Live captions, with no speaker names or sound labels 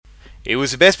It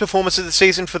was the best performance of the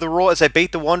season for the Raw as they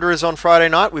beat the Wanderers on Friday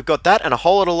night. We've got that and a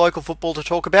whole lot of local football to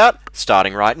talk about,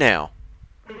 starting right now.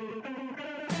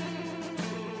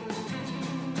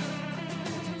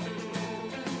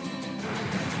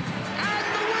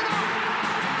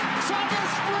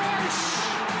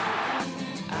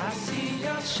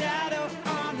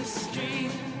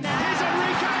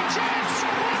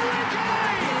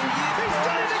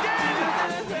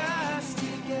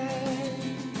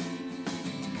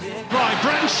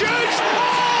 Breton shoots!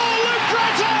 Oh, Luke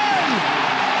Breton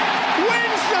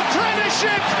wins the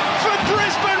premiership for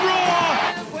Brisbane Roar!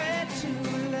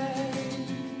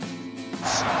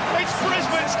 It's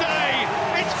Brisbane's day!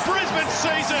 It's Brisbane's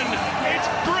season! It's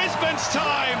Brisbane's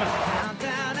time!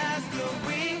 Down as the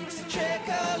weeks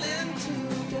trickle into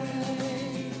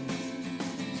days.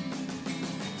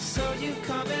 So you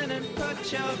come in and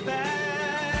put your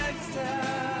bags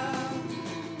down.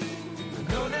 I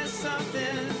know there's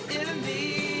something in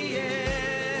the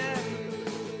air.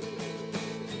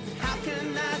 How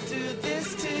can I do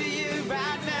this to you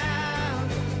right now?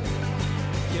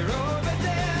 You're over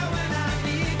there when I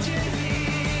need you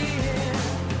here.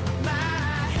 My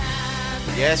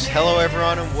happiness. Yes, hello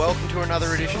everyone and welcome to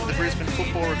another edition of the Brisbane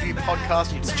Football Review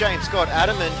podcast. It's James Scott,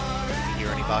 Adam, and if you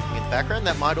hear any barking in the background,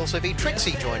 that might also be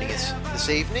Trixie joining us this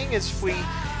evening as we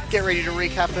get ready to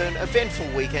recap an eventful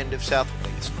weekend of South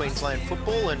East Queensland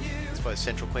football and I suppose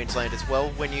Central Queensland as well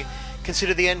when you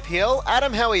consider the NPL.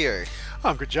 Adam, how are you?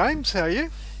 I'm good, James. How are you?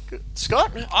 Good.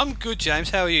 Scott? I'm good, James.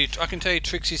 How are you? I can tell you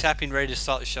Trixie's happy and ready to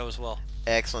start the show as well.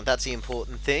 Excellent, that's the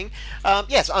important thing.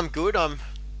 Yes, I'm good. I'm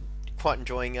quite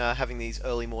enjoying having these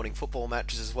early morning football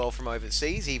matches as well from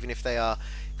overseas, even if they are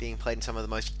being played in some of the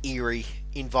most eerie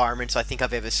environments I think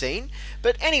I've ever seen.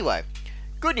 But anyway,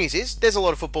 good news is there's a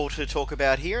lot of football to talk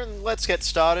about here, and let's get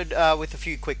started with a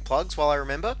few quick plugs while I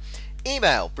remember.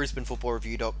 Email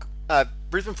brisbanefootballreview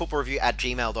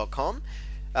brisbanefootballreview@gmail.com,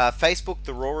 Facebook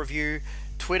The Raw Review,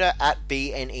 Twitter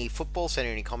 @BNEFootball. Send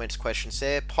any comments, questions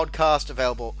there. Podcast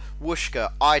available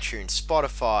Whooshka, iTunes,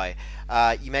 Spotify.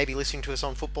 You may be listening to us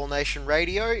on Football Nation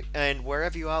Radio, and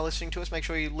wherever you are listening to us, make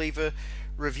sure you leave a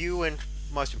review and,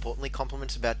 most importantly,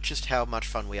 compliments about just how much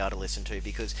fun we are to listen to,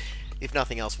 because if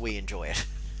nothing else, we enjoy it.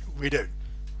 We do.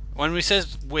 When he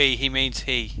says we, he means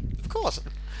he. Of course.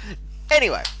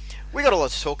 Anyway, we got a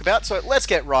lot to talk about, so let's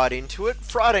get right into it.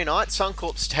 Friday night,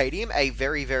 Suncorp Stadium, a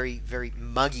very, very, very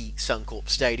muggy Suncorp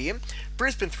Stadium.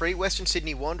 Brisbane 3, Western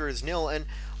Sydney Wanderers 0, and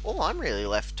all I'm really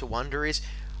left to wonder is,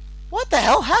 what the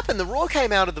hell happened? The Raw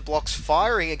came out of the blocks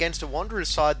firing against a Wanderers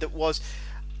side that was,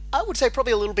 I would say,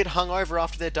 probably a little bit hungover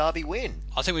after their derby win.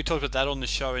 I think we talked about that on the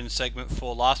show in segment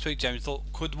 4 last week, James.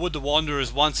 Would the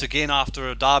Wanderers once again, after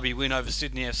a derby win over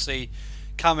Sydney FC,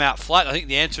 come out flat? I think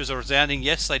the answer is a resounding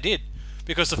yes, they did.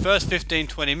 Because the first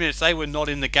 15-20 minutes, they were not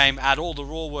in the game at all. The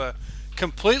Raw were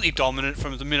completely dominant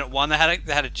from the minute one. They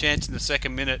had a chance in the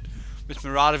second minute with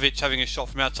Muradovic having a shot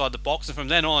from outside the box, and from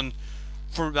then on,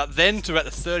 from about then to about the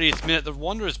 30th minute, the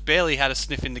Wanderers barely had a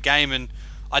sniff in the game, and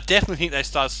I definitely think they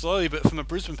started slowly, but from a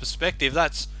Brisbane perspective,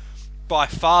 that's by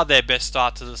far their best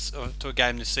start to a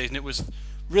game this season. It was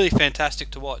really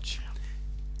fantastic to watch.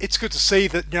 It's good to see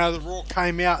that the Raw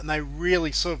came out and they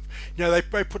really sort of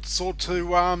they put the sword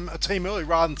to a team early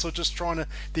rather than sort of just trying to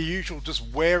the usual just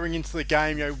wearing into the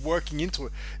game, working into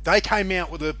it. They came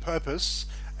out with a purpose.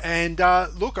 And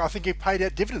look, I think it paid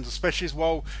out dividends, especially as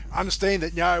well. Understand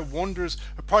that Wanderers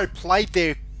have probably played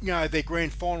their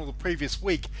grand final the previous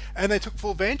week, and they took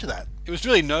full advantage of that. It was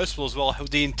really noticeable as well how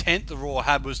the intent the Raw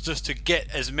had was just to get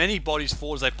as many bodies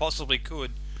forward as they possibly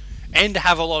could, and to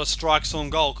have a lot of strikes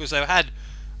on goal, because I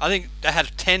think they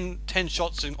had 10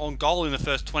 shots on goal in the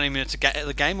first 20 minutes of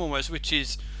the game almost,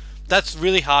 that's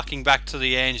really harking back to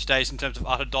the Ange days in terms of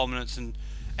utter dominance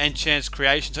and chance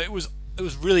creation. So it was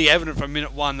really evident from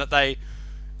minute one that I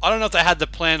don't know if they had the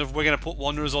plan of we're going to put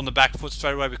Wanderers on the back foot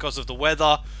straight away because of the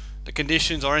weather, the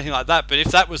conditions, or anything like that, but if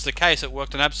that was the case, it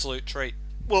worked an absolute treat.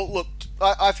 Well, look,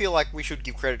 I feel like we should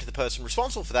give credit to the person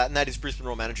responsible for that, and that is Brisbane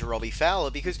Raw manager Robbie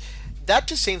Fowler, because that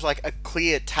just seems like a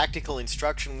clear tactical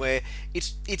instruction where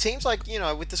it seems like,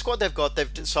 with the squad they've got,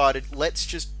 they've decided, let's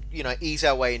just, ease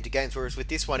our way into games, whereas with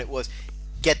this one it was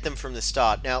get them from the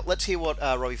start. Now, let's hear what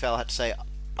Robbie Fowler had to say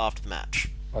after the match.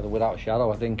 Well, without a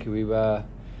shadow, I think we had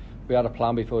a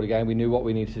plan before the game. We knew what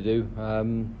we needed to do.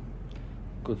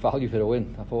 Good value for the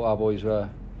win. I thought our boys were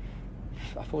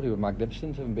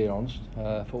magnificent, if I'm being honest.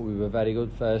 I thought we were very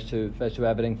good. First to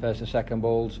everything, first and second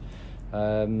balls.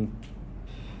 I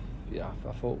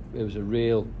thought it was a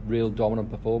real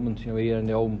dominant performance. Here in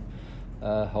the home.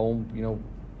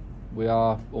 We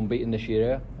are unbeaten this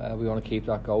year. We want to keep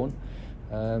that going.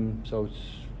 So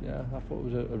yeah, I thought it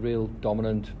was a real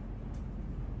dominant,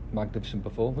 magnificent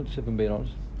performance, if I'm being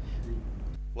honest.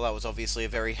 Well, that was obviously a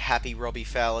very happy Robbie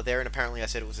Fowler there, and apparently I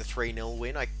said it was a 3-0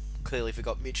 win. I clearly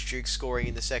forgot Mitch Duke scoring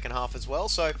in the second half as well,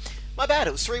 so my bad,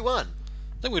 it was 3-1. I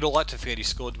think we'd all like to forget he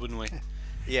scored, wouldn't we?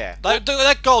 Yeah.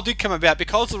 That goal did come about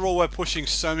because the Raw were pushing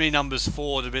so many numbers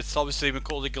forward. It's obviously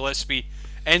Macaulay Gillespie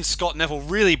and Scott Neville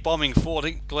really bombing forward. I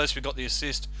think Gillespie got the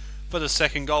assist for the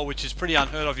second goal, which is pretty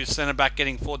unheard of. Your centre back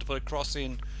getting forward to put a cross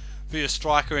in for your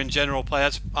striker and general play.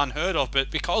 That's unheard of.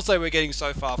 But because they were getting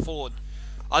so far forward,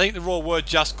 I think the Raw were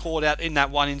just caught out in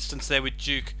that one instance there with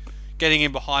Duke getting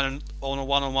in behind on a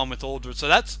one-on-one with Aldred. So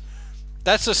that's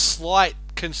a slight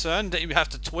concern that you have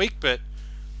to tweak, but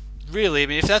really, I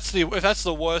mean, if that's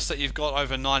the worst that you've got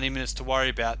over 90 minutes to worry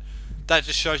about, that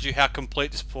just shows you how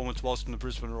complete this performance was from the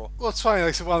Brisbane Roar. Well, it's funny. Like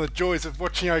I said, one of the joys of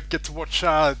watching, get to watch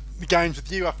the games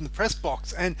with you up in the press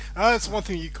box, and that's one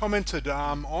thing you commented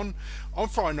on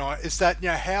Friday night is that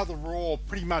how the Raw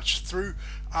pretty much through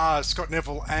Scott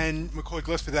Neville and Macaulay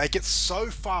Gillespie, they get so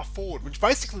far forward, which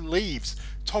basically leaves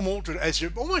Tom Aldred as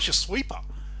almost your sweeper.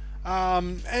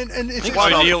 And it's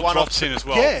O'Neill drops in as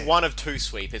well. Yeah. One of two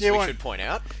sweepers, we should point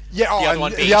out. Yeah, the other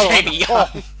one being Jamie Young.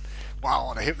 Oh, wow,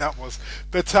 what a hit that was.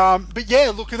 But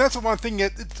yeah, look, and that's the one thing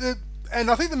that. And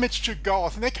I think the Mitch Duke goal, I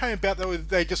think they came about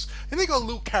they got a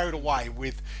little carried away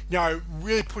with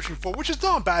really pushing forward, which is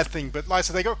not a bad thing. But like I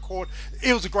said, they got caught.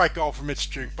 It was a great goal from Mitch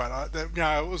Duke, but it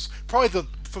was probably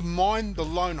the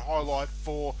lone highlight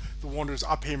for the Wanderers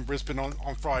up here in Brisbane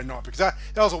on Friday night, because that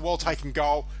was a well taken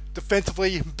goal.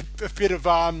 Defensively, a bit of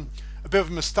a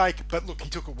mistake, but look, he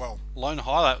took it well. Lone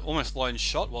highlight, almost lone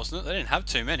shot, wasn't it? They didn't have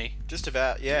too many. Just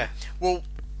about, yeah. Well,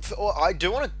 I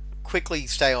do want to quickly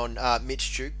stay on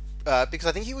Mitch Duke, because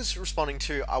I think he was responding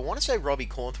to, I want to say, Robbie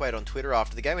Cornthwaite on Twitter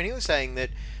after the game, and he was saying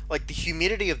that the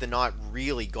humidity of the night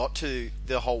really got to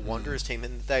the whole Wanderers team,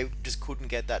 and they just couldn't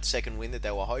get that second win that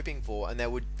they were hoping for, and they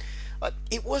would...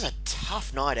 it was a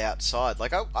tough night outside.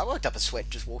 I worked up a sweat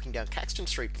just walking down Caxton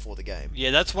Street before the game.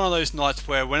 Yeah, that's one of those nights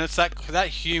where when it's that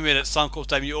humid at Suncorp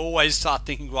Stadium, you always start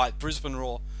thinking, right, Brisbane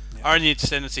Roar are in the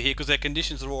ascendancy here, because their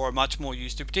conditions the Roar are much more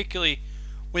used to, particularly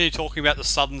when you're talking about the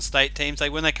southern state teams.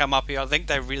 When they come up here, I think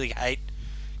they really hate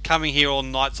coming here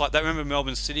on nights like that. Remember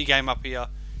Melbourne City game up here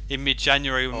in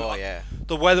mid-January? Oh, yeah.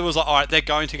 The weather was like, alright, they're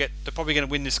probably going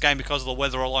to win this game because of the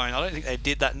weather alone. I don't think they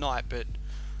did that night, but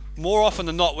more often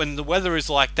than not, when the weather is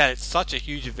like that, it's such a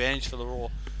huge advantage for the Raw.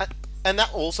 And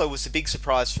that also was the big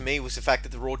surprise for me, was the fact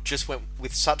that the Raw just went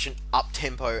with such an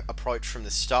up-tempo approach from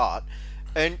the start.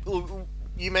 And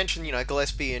you mentioned,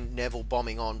 Gillespie and Neville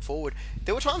bombing on forward.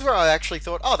 There were times where I actually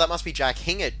thought, oh, that must be Jack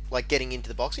Hingert, getting into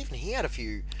the box. Even he had a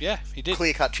few he did.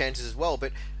 clear-cut chances as well.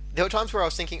 But there were times where I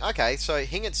was thinking, okay, so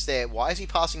Hingert's there. Why is he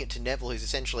passing it to Neville, who's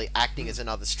essentially acting as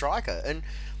another striker? And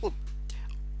look,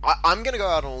 I'm going to go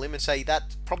out on a limb and say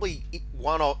that's probably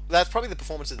the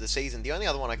performance of the season. The only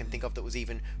other one I can think of that was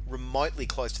even remotely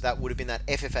close to that would have been that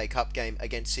FFA Cup game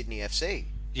against Sydney FC.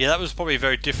 Yeah, that was probably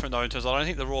very different though, in terms of, I don't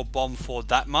think the Raw bombed forward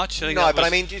that much.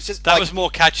 It's was more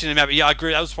catching them out. But yeah, I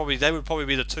agree. They would probably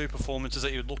be the two performances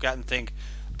that you would look at and think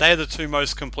they are the two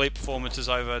most complete performances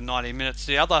over 90 minutes.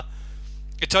 The other,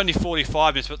 it's only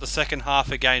 45 minutes, but the second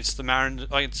half against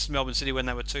Melbourne City when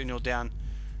they were 2-0 down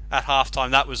at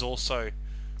halftime, that was also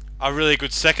a really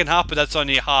good second half, but that's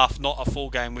only a half, not a full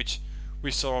game, which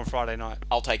we saw on Friday night.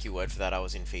 I'll take your word for that. I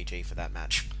was in Fiji for that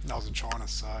match. I was in China,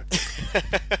 so...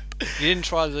 You didn't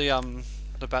try the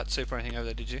bat soup or anything over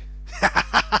there, did you?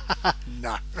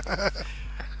 No.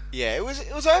 Yeah, it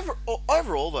was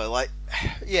overall though,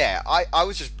 I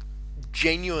was just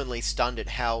genuinely stunned at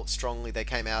how strongly they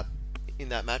came out in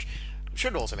that match.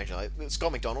 Should also mention,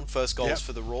 Scott McDonald, first goals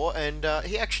for the Raw, and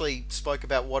he actually spoke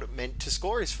about what it meant to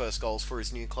score his first goals for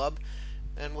his new club,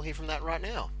 and we'll hear from that right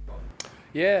now.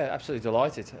 Yeah, absolutely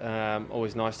delighted.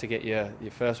 Always nice to get your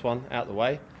first one out the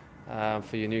way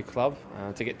for your new club.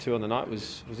 To get two on the night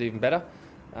was even better,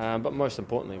 but most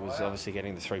importantly was obviously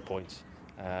getting the 3 points,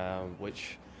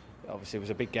 which obviously was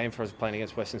a big game for us playing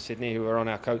against Western Sydney, who were on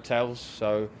our coattails.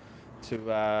 So to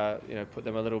put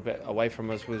them a little bit away from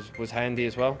us was handy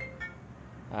as well.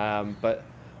 But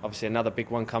obviously another big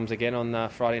one comes again on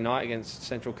Friday night against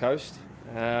Central Coast,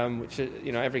 which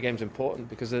every game's important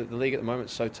because the league at the moment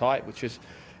is so tight, which is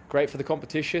great for the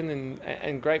competition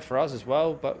and great for us as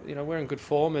well. But we're in good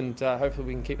form, and hopefully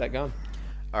we can keep that going.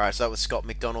 Alright, so that was Scott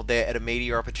McDonald there at a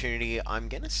media opportunity, I'm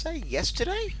going to say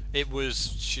yesterday? It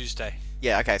was Tuesday.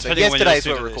 Yeah, okay, so Depending yesterday's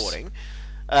when we're you're listening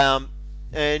recording.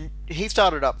 And he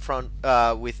started up front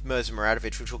with Mirza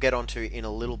Muradovic, which we'll get onto in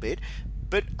a little bit.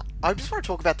 But I just want to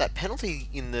talk about that penalty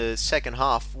in the second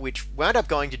half, which wound up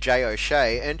going to Jay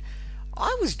O'Shea. And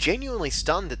I was genuinely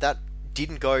stunned that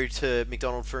didn't go to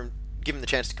McDonald for him, give him the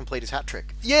chance to complete his hat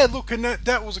trick. Yeah, look, and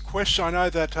that was a question I know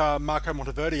that Marco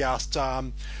Monteverdi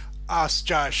asked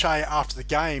Shea after the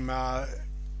game.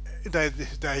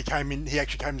 He came in. He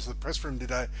actually came into the press room, did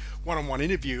a one-on-one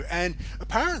interview, and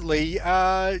apparently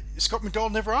Scott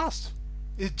McDonald never asked.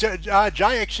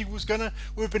 Jay actually would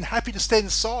have been happy to stand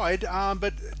aside,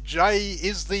 but Jay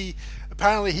is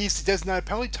apparently he's the designated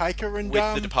penalty taker, and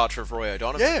With the departure of Roy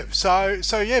O'Donovan. yeah.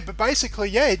 So yeah, but basically,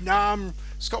 yeah,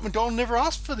 Scott McDonald never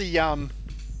asked for the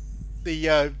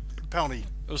penalty.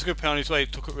 It was a good penalty, so he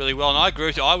took it really well. And I agree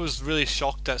with you. I was really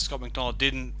shocked that Scott McDonald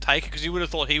didn't take it, because you would have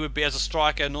thought he would be, as a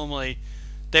striker, normally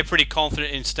they're pretty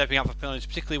confident in stepping up for penalties,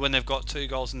 particularly when they've got 2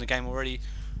 goals in the game already.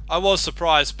 I was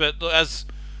surprised, but as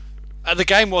the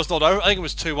game was not over, I think it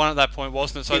was 2-1 at that point,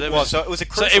 wasn't it? So It was. So it was a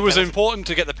crucial So it was penalty. important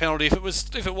to get the penalty. If it was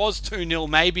 2-0,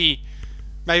 maybe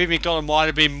McDonald might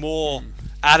have been more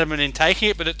adamant in taking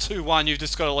it, but at 2-1, you've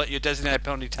just got to let your designated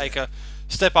penalty taker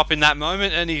step up in that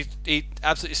moment, and he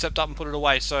absolutely stepped up and put it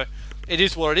away. So it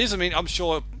is what it is. I mean, I'm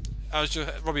sure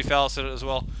Robbie Fowler said it as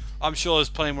well. I'm sure there's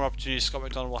plenty more opportunities Scott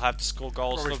McDonald will have to score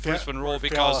goals for Brisbane Roar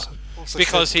because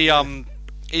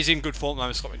he's in good form at the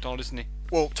moment, Scott McDonald, isn't he?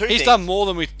 Well, He's done more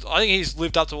than I think he's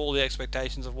lived up to all the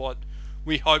expectations of what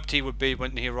we hoped he would be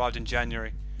when he arrived in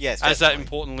January. Yes, as that definitely.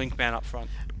 important link man up front.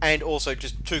 And also,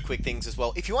 just 2 quick things as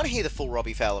well. If you want to hear the full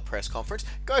Robbie Fowler press conference,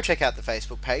 go check out the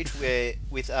Facebook page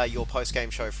with your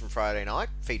post-game show from Friday night,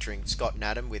 featuring Scott and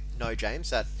Adam with no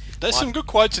James. There's some good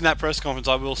quotes in that press conference,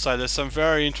 I will say. There's some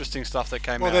very interesting stuff that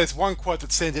came Well, out. there's one quote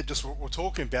that sends it just what we're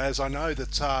talking about, as I know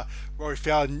that Rory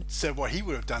Fowler said what he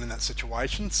would have done in that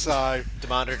situation, so...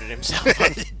 demanded it himself.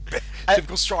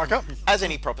 Typical striker. As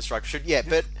any proper striker should, yeah.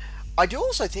 But I do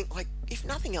also think, like, if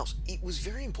nothing else, it was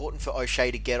very important for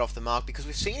O'Shea to get off the mark, because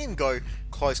we've seen him go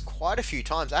close quite a few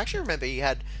times. I actually remember he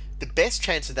had the best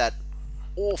chance of that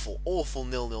awful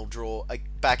 0-0 draw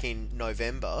back in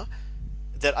November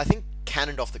that I think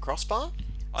cannoned off the crossbar.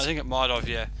 I think it might have,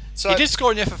 yeah. So- he did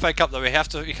score in the FFA Cup, though.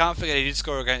 You can't forget he did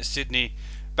score against Sydney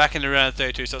back in the round of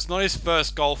 32. So it's not his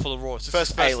first goal for the Roar. It's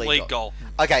his first league goal.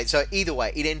 Okay, so either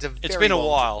way, it ends a It's very been a long,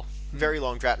 while. very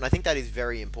long drought, and I think that is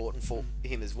very important for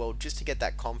him as well, just to get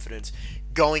that confidence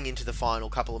going into the final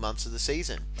couple of months of the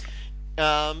season.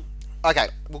 Okay,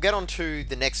 we'll get on to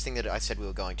the next thing that I said we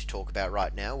were going to talk about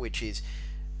right now, which is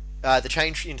the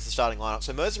change into the starting lineup.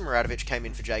 So Mirza Muradovic came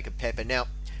in for Jacob Pepper. Now,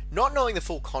 not knowing the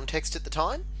full context at the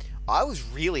time, I was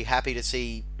really happy to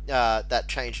see that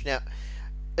change. Now,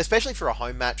 especially for a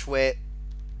home match where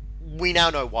we now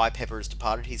know why Pepper has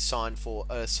departed. He's signed for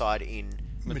a side in...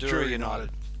 Madura United.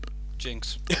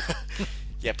 Jinx.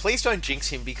 Yeah, please don't jinx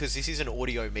him, because this is an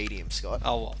audio medium, Scott.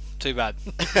 Oh, well. Too bad.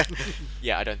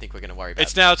 Yeah, I don't think we're going to worry about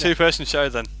It's now a 2-person show,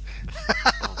 then.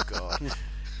 Oh, God.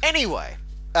 Anyway,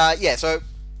 yeah, so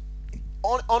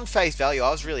on face value,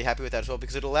 I was really happy with that as well,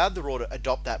 because it allowed the Raw to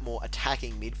adopt that more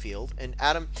attacking midfield. And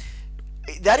Adam,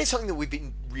 that is something that we've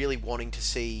been really wanting to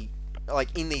see,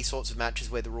 like, in these sorts of matches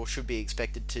where the Raw should be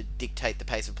expected to dictate the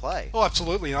pace of play. Oh,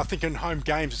 absolutely, and I think in home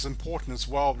games it's important as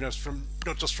well,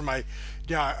 not just from a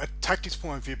tactics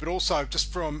point of view, but also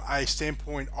just from a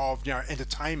standpoint of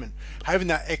entertainment. Having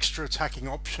that extra attacking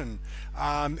option,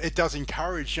 it does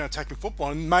encourage attacking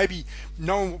football, and maybe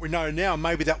knowing what we know now,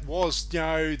 maybe that was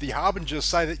the harbinger to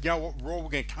say that what, Raw were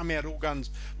going to come out all guns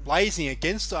blazing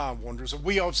against Wanderers.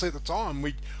 We obviously at the time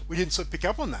we didn't sort of pick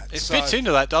up on that. It fits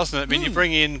into that, doesn't it? I mean, you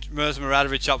bring in Mirza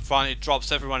Muradovic up front, it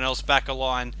drops everyone else back a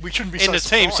line We shouldn't be in so the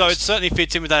team, so it surprised. certainly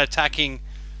fits in with that attacking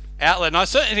outlet. And I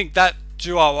certainly think that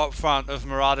duo up front of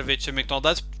Muradovic and McDonald,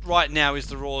 that's right now is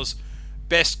the Raw's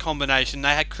best combination. They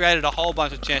had created a whole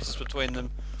bunch of chances between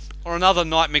them. On another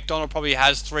night, McDonald probably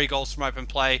has 3 goals from open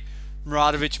play.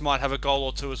 Muradovic might have a goal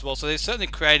or 2 as well. So they're certainly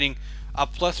creating a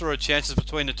plethora of chances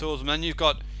between the two of them. And you've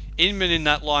got Inman in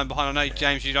that line behind. I know,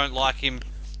 James, you don't like him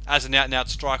as an out-and-out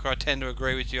striker. I tend to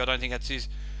agree with you. I don't think that's his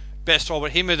best role.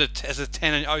 But him as a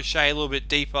 10 and O'Shea a little bit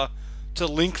deeper to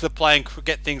link the play and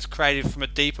get things creative from a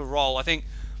deeper role. I think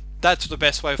that's the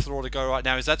best way for the Raw to go right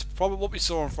now. That's probably what we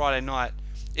saw on Friday night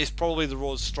is probably the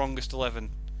Raw's strongest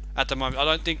 11 at the moment. I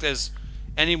don't think there's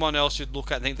anyone else you'd look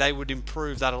at and think they would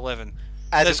improve that 11.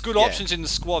 There's good options in the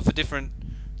squad for different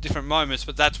moments,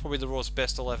 but that's probably the Raw's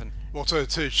best 11. Well,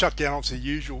 to shut down obviously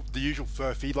the usual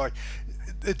furphy, like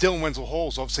Dylan Wenzel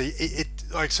Hall's obviously it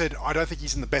like I said, I don't think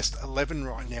he's in the best 11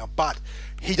 right now, but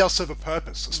he does serve a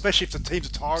purpose, especially if the teams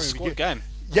are tiring. Squad game.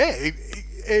 Yeah,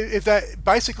 if that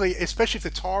basically, especially if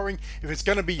they're tiring, if it's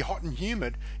going to be hot and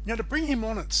humid, to bring him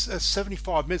on at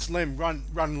 75 minutes and let him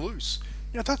run loose.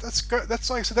 That's good. That's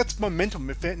like I said, that's momentum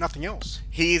if nothing else.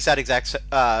 He is that exact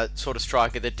sort of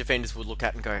striker that defenders would look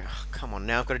at and go, oh, come on,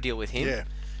 now I've got to deal with him. Yeah.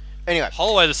 Anyway,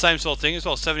 Holloway, the same sort of thing as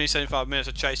well. 70, 75 minutes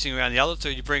of chasing around the other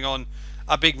two. You bring on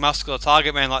a big muscular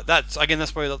target man like that. So again,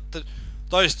 that's probably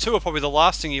those two are probably the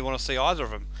last thing you want to see either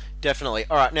of them. definitely.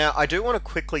 All right, now I do want to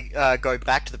quickly go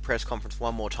back to the press conference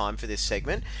one more time for this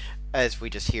segment, as we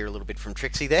just hear a little bit from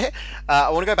Trixie there. I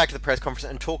want to go back to the press conference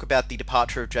and talk about the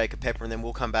departure of Jacob Pepper, and then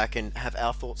we'll come back and have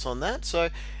our thoughts on that. So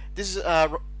this is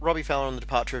Robbie Fowler on the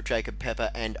departure of Jacob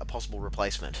Pepper and a possible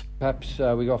replacement. Peps,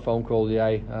 we got a phone call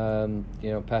today.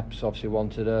 Peps obviously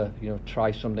wanted to,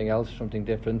 try something else, something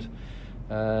different.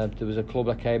 There was a club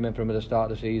that came in for him at the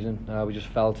start of the season. We just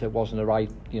felt it wasn't the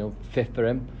right, fit for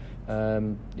him.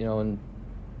 And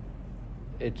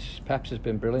Peps has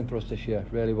been brilliant for us this year.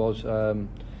 Really was.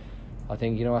 I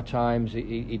think at times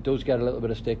he does get a little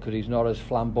bit of stick because he's not as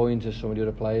flamboyant as some of the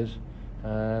other players.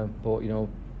 But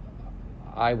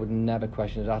I would never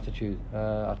question his attitude.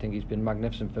 I think he's been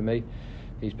magnificent for me.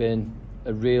 He's been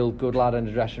a real good lad in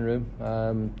the dressing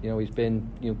room. He's been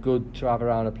good to have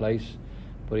around a place,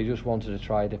 but he just wanted to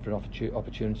try a different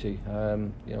opportunity.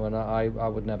 And I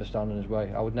would never stand in his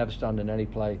way. I would never stand in any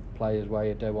player's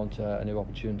way if they want a new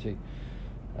opportunity.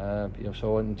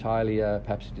 So entirely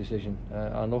Pep's decision.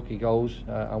 And look, he goes,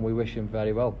 and we wish him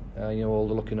very well. All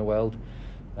the luck in the world.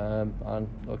 And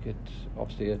look, it's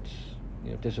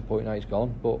disappointing that he's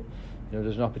gone, but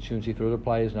there's an opportunity for other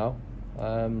players now,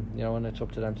 and it's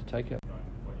up to them to take it.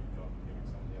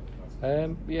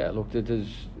 Look,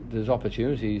 there's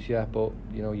opportunities, but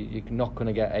you're not going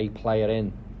to get a player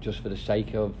in just for the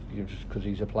sake of just because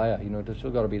he's a player. There's still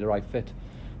got to be the right fit.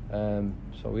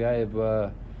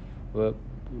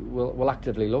 We'll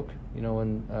actively look,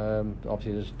 and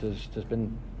obviously there's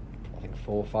been I think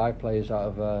 4 or 5 players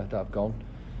that have gone,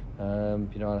 and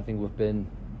I think we've been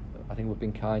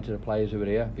kind to the players who are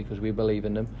here because we believe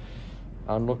in them.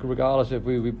 And look, regardless if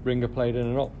we bring a player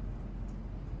in or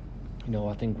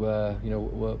not, I think we're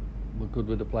good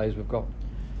with the players we've got.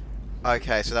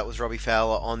 Okay, so that was Robbie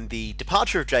Fowler on the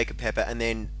departure of Jacob Pepper, and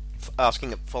then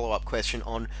asking a follow-up question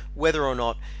on whether or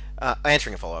not,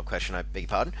 answering a follow-up question, I beg your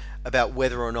pardon, about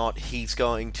whether or not he's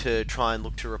going to try and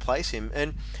look to replace him.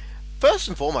 And first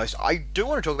and foremost, I do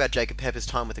want to talk about Jacob Pepper's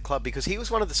time with the club because he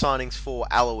was one of the signings for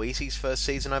Aloisi's first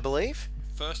season, I believe.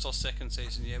 First or second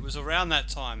season, yeah. It was around that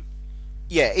time.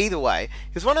 Yeah, either way.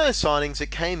 He was one of those signings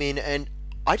that came in, and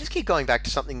I just keep going back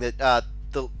to something that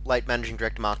the late managing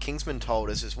director Mark Kingsman told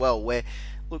us as well, where,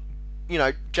 look,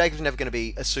 Jacob's never going to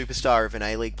be a superstar of an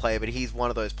A-League player, but he's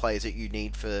one of those players that you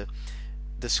need for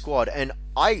the squad. And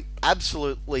I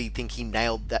absolutely think he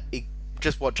nailed that.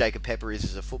 Just what Jacob Pepper is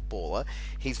as a footballer.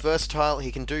 He's versatile,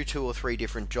 he can do 2 or 3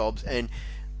 different jobs, and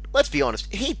let's be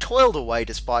honest, he toiled away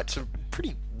despite some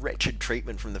pretty wretched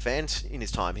treatment from the fans in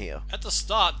his time here. At the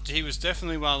start, he was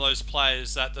definitely one of those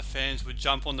players that the fans would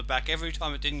jump on the back every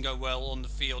time it didn't go well on the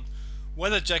field.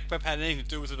 Whether Jacob Pepper had anything to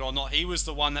do with it or not, he was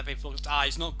the one that people looked,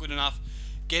 he's not good enough,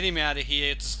 get him out of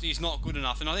here, he's not good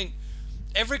enough. And I think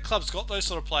every club's got those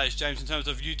sort of players, James, in terms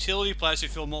of utility players who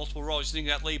fill multiple roles. You think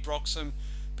about Lee Broxham,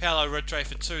 Paolo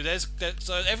Redgrave too.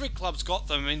 So every club's got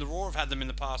them. I mean, the Roar have had them in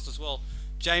the past as well.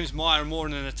 James Meyer more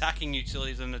in an attacking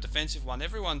utility than a defensive one.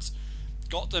 Everyone's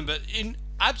got them, but in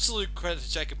absolute credit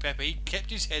to Jacob Pepper, he kept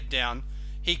his head down.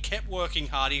 He kept working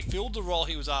hard. He filled the role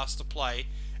he was asked to play,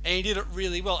 and he did it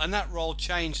really well. And that role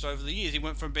changed over the years. He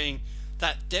went from being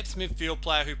that depth midfield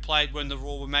player who played when the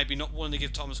Roar were maybe not willing to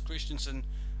give Thomas Christensen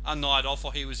a night off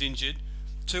or he was injured,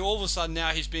 to all of a sudden now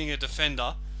he's being a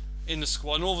defender in the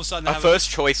squad, and all of a sudden A first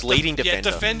choice leading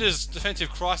defender. Defensive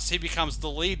crisis, he becomes the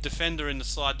lead defender in the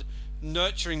side,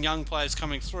 nurturing young players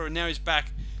coming through, and now he's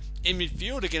back in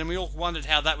midfield again, and we all wondered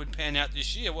how that would pan out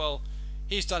this year. Well,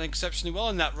 he's done exceptionally well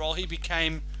in that role. He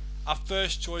became a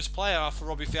first choice player for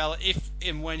Robbie Fowler if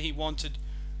and when he wanted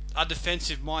a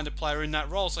defensive minded player in that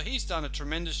role. So he's done a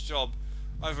tremendous job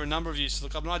over a number of years for the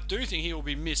club, and I do think he will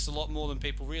be missed a lot more than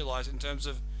people realise in terms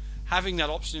of having that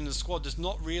option in the squad. There's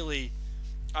not really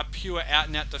a pure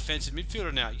out-and-out defensive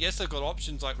midfielder now. Yes, they've got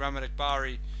options like Ramad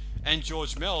Akbari and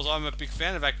George Mells. I'm a big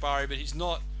fan of Akbari, but he's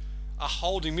not a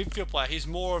holding midfield player. He's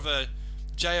more of a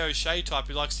Jay O'Shea type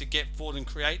who likes to get forward and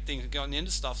create things and go on the end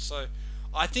of stuff. So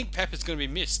I think Pepper's going to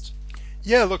be missed.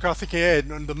 Yeah, look, I think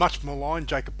and the much maligned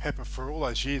Jacob Pepper for all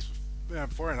those years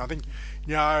before, and I think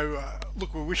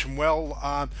look, we wish him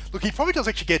well. Look, he probably does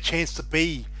actually get a chance to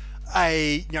be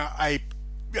a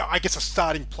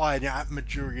starting player at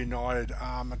Madura United,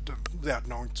 without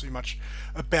knowing too much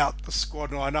about the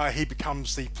squad. And I know he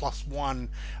becomes the +1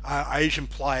 Asian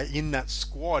player in that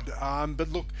squad. But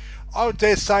look, I would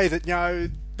dare say that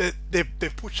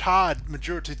they've pushed hard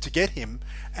majority to get him,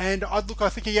 and I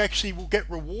think he actually will get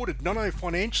rewarded not only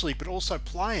financially but also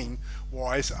playing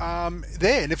wise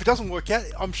there. And if it doesn't work out,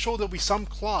 I'm sure there'll be some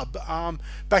club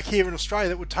back here in Australia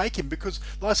that would take him, because,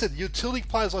 like I said, utility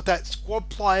players like that, squad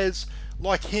players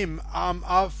like him,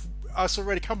 are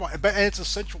already come by, and it's a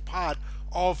central part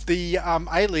of the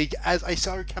A-League as a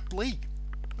salary capped league.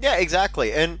 Yeah,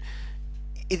 exactly. And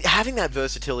having that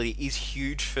versatility is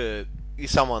huge for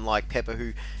someone like Pepper,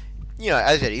 who, as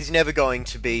I said, he's never going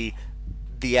to be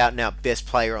the out-and-out best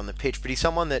player on the pitch, but he's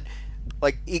someone that,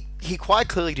 he quite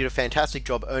clearly did a fantastic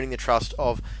job earning the trust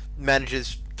of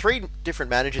managers, 3 different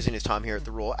managers in his time here at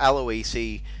the Raw: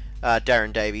 Aloisi,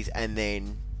 Darren Davies, and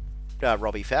then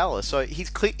Robbie Fowler. So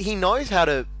he knows how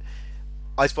to,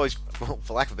 I suppose,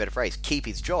 for lack of a better phrase, keep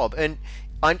his job. And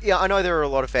I know there are a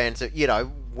lot of fans that,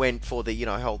 went for the,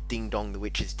 whole ding dong the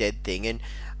witch is dead thing. And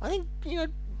I think,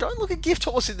 don't look a gift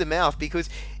horse in the mouth, because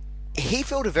he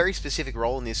filled a very specific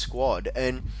role in this squad.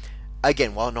 And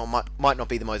again, while it might not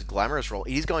be the most glamorous role,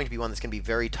 it is going to be one that's going to be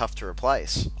very tough to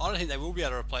replace. I don't think they will be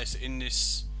able to replace it in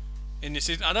this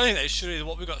season. I don't think they should either.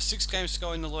 We've got 6 games to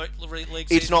go in the league season.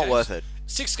 It's not worth it.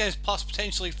 6 games plus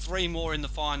potentially 3 more in the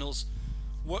finals.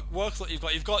 Work what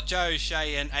you've got Joe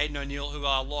O'Shea and Aidan O'Neill, who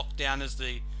are locked down as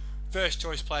the first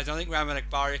choice players. I think Raman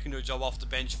Akbaria can do a job off the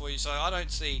bench for you, so I don't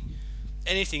see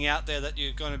anything out there that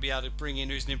you're going to be able to bring in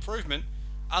who's an improvement,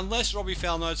 unless Robbie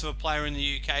Fowler knows of a player in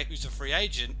the UK who's a free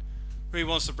agent who he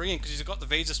wants to bring in, because he's got the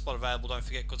visa spot available, don't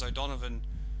forget, because O'Donovan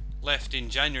left in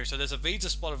January, so there's a visa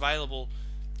spot available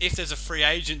if there's a free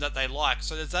agent that they like.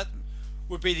 So that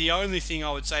would be the only thing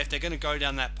I would say if they're going to go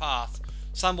down that path.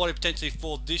 Somebody potentially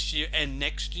for this year and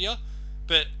next year,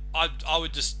 but I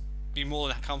would just be more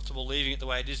than comfortable leaving it the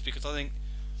way it is, because I think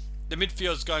the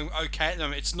midfield's going okay at the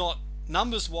moment. It's not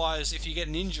numbers wise. If you get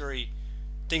an injury,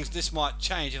 this might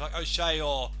change. If O'Shea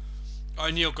or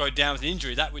O'Neill go down with an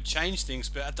injury, that would change things.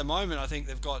 But at the moment, I think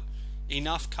they've got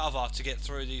enough cover to get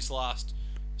through these last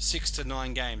 6 to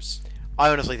 9 games. I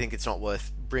honestly think it's not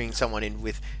worth bringing someone in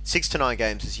with 6 to 9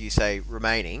 games, as you say,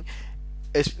 remaining,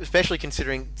 especially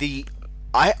considering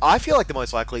I feel like the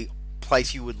most likely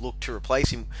place you would look to replace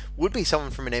him would be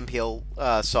someone from an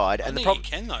NPL side. I and think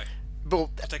he can, though.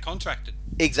 Well, if they're contracted.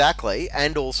 Exactly,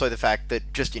 and also the fact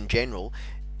that just in general,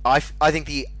 I think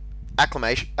the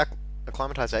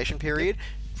acclimatization period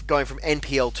going from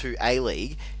NPL to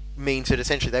A-League means that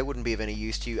essentially they wouldn't be of any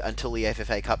use to you until the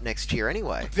FFA Cup next year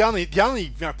anyway. The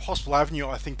only possible avenue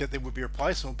I think that there would be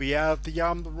replacement would be out of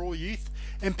the Royal Youth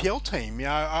NPL team.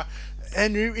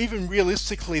 And even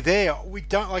realistically, there we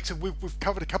don't like. So we've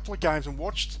covered a couple of games and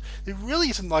watched. There really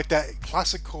isn't like that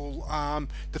classical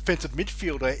defensive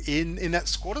midfielder in that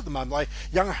squad at the moment. Like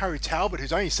young Harry Talbot,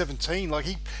 who's only 17, like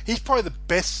he's probably the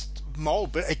best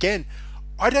mould. But again,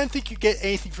 I don't think you get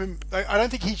anything from. I don't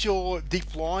think he's your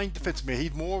deep lying defensive midfielder.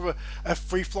 He's more of a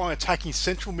free flowing attacking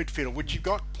central midfielder, which you've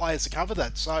got players to cover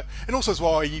that. So, and also as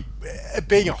well,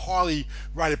 being a highly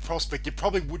rated prospect, you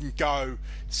probably wouldn't go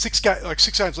 6 games left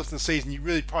in the season.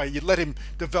 You'd let him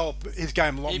develop his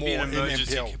game a lot more in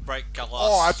NPL. Break glass,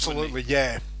 oh, absolutely,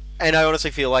 yeah. And I honestly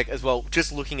feel like, as well,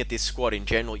 just looking at this squad in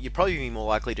general, you'd probably be more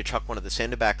likely to chuck one of the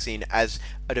centre-backs in as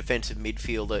a defensive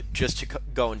midfielder just to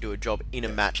go and do a job in a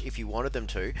match if you wanted them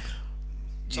to.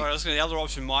 Sorry, the other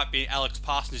option might be Alex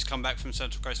Parsons, who's come back from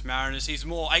Central Coast Mariners. He's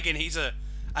he's a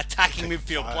attacking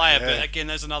midfield player, yeah. But again,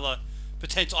 there's another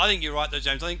potential. I think you're right though,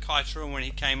 James. I think Kai Truan, when he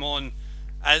came on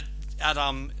at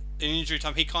in injury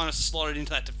time, he kind of slotted into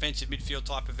that defensive midfield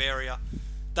type of area.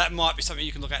 That might be something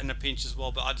you can look at in a pinch as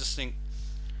well, but I just think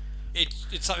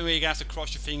it's something where you're going to have to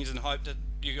cross your fingers and hope that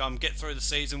you get through the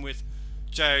season with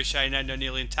Joe O'Shea and Aidan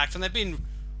O'Neill intact. And they've been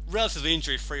relatively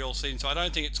injury-free all season, so I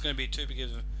don't think it's going to be too big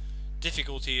of a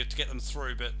difficulty to get them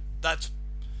through. But that's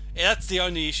the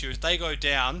only issue. If they go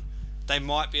down, they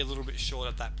might be a little bit short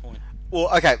at that point. Well,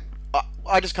 okay,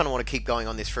 I just kind of want to keep going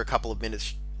on this for a couple of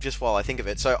minutes just while I think of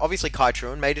it. So obviously Kai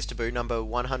Truan made his debut, number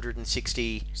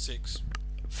 166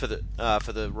 for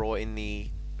the Raw in the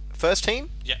first team.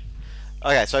 Yeah.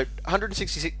 Okay, so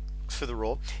 166 for the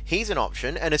Raw. He's an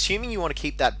option, and assuming you want to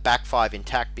keep that back 5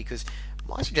 intact, because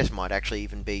my suggestion might actually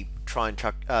even be try and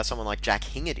chuck someone like Jack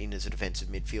Hingett in as a defensive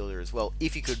midfielder as well,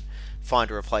 if you could find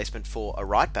a replacement for a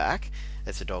right back.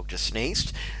 As the dog just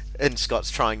sneezed, and Scott's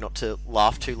trying not to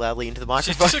laugh too loudly into the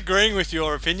microphone. She's disagreeing with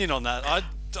your opinion on that.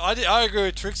 I agree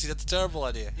with Trixie. That's a terrible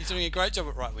idea. He's doing a great job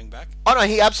at right wing back. Oh no,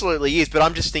 he absolutely is. But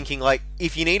I'm just thinking, like,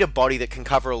 if you need a body that can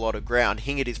cover a lot of ground,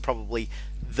 Hingett is probably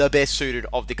the best suited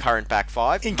of the current back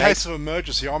 5. In case of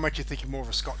emergency, I'm actually thinking more of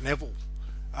a Scott Neville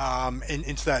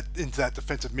into that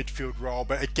defensive midfield role.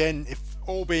 But again, if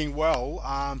all being well,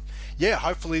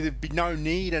 hopefully there'd be no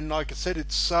need. And like I said,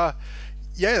 it's they've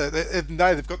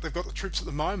got the troops at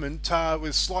the moment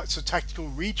with slight sort of tactical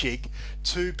rejig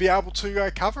to be able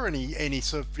to cover any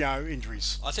sort of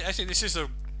injuries. I think this is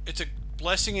it's a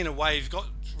blessing in a way. You've got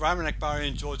Roman Akbari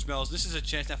and George Mells. This is a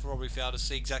chance now for Robbie Fowler to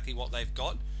see exactly what they've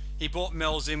got. He brought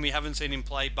Mells in. We haven't seen him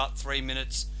play but 3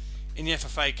 minutes in the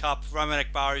FFA Cup. Roman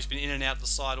Akbari's been in and out the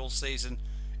side all season.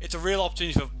 It's a real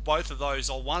opportunity for both of those,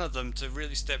 or one of them, to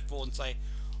really step forward and say,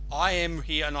 I am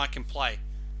here and I can play,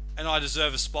 and I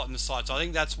deserve a spot in the side. So I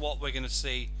think that's what we're going to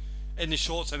see in the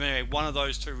short term anyway. One of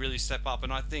those two really step up,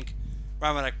 and I think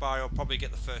Roman Akbari will probably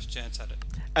get the first chance at it.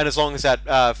 And as long as that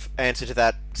answer to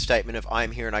that statement of I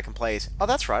am here and I can play is, oh,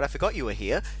 that's right, I forgot you were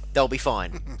here, they'll be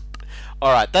fine.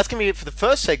 Alright, that's going to be it for the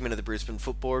first segment of the Brisbane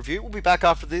Football Review. We'll be back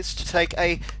after this to take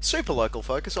a super local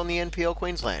focus on the NPL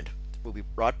Queensland. We'll be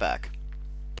right back.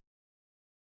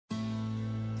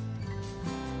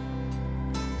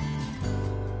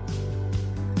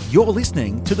 You're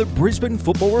listening to the Brisbane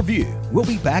Football Review. We'll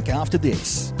be back after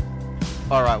this.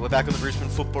 Alright, we're back on the Brisbane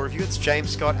Football Review. It's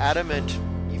James, Scott, Adam, and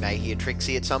you may hear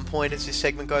Trixie at some point as this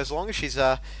segment goes along. She's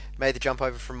made the jump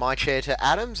over from my chair to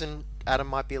Adam's, and Adam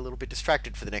might be a little bit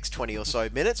distracted for the next 20 or so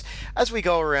minutes as we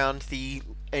go around the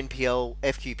NPL,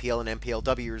 FQPL and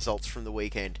NPLW results from the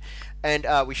weekend. And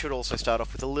we should also start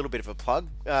off with a little bit of a plug.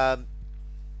 So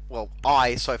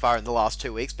far in the last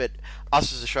 2 weeks, but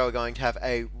us as a show are going to have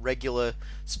a regular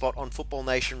spot on Football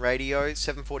Nation Radio,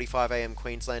 7:45am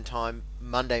Queensland time,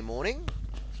 Monday morning.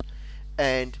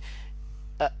 And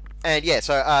it's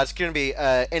going to be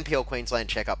NPL Queensland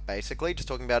checkup, basically, just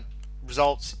talking about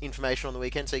results, information on the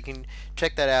weekend, so you can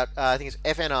check that out. I think it's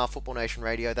FNR Football Nation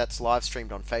Radio. That's live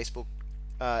streamed on Facebook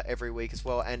every week as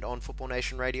well, and on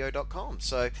footballnationradio.com.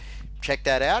 So check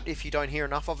that out if you don't hear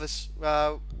enough of us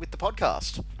with the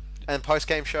podcast and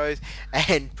post-game shows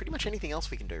and pretty much anything else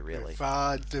we can do, really.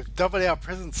 We've doubled our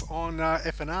presence on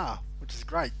FNR, which is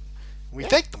great. We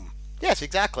thank them. Yes,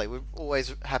 exactly. We're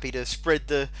always happy to spread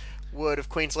the word of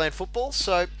Queensland football.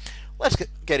 So let's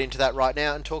get into that right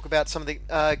now and talk about some of the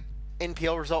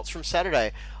NPL results from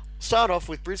Saturday. Start off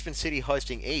with Brisbane City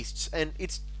hosting Easts, and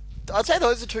I'd say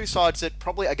those are two sides that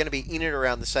probably are going to be in and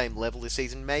around the same level this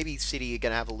season. Maybe City are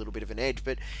going to have a little bit of an edge,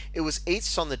 but it was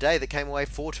Easts on the day that came away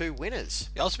 4-2 winners.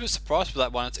 Yeah, I was a bit surprised with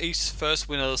that one. It's East's first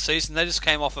win of the season. They just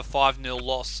came off a 5-0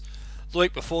 loss the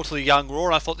week before to the Young Roar,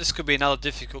 and I thought this could be another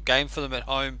difficult game for them at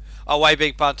home, away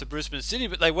being part to Brisbane City,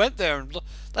 but they went there and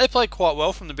they played quite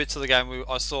well from the bits of the game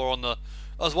I saw on the...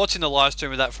 I was watching the live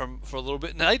stream of that for a little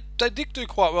bit, and they did do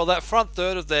quite well. That front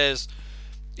third of theirs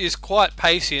is quite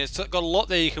pacey, and it's got a lot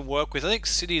there you can work with. I think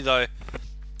City, though,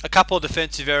 a couple of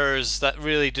defensive errors that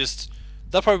really just...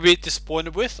 They'll probably be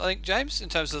disappointed with, I think, James, in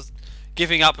terms of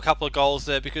giving up a couple of goals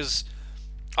there, because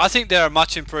I think they're a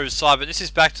much improved side, but this is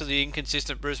back to the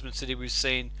inconsistent Brisbane City we've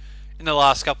seen in the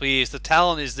last couple of years. The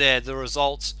talent is there, the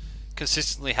results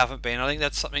consistently haven't been. I think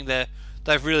that's something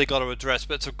they've really got to address,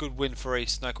 but it's a good win for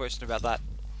East, no question about that.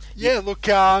 Yeah, look,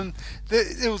 there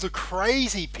was a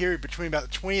crazy period between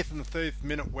about the 20th and the 30th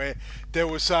minute where there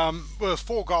was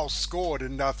 4 goals scored,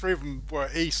 and 3 of them were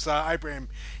East. Abraham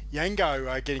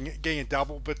Yango getting a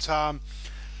double, but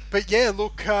yeah,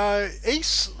 look,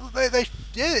 East,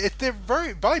 they're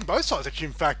very, both sides actually.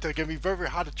 In fact, they're going to be very, very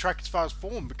hard to track as far as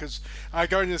form, because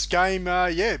going into this game,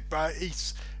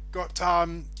 East got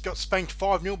spanked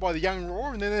 5-0 by the Young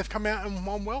Roar, and then they've come out and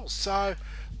won well. So,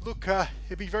 look,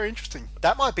 it'd be very interesting.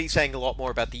 That might be saying a lot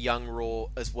more about the Young Roar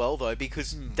as well, though,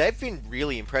 because they've been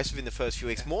really impressive in the first few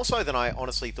weeks, more so than I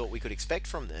honestly thought we could expect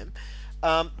from them.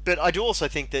 But I do also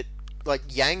think that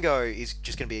Yango is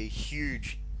just going to be a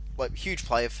huge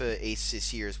player for East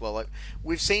this year as well. Like,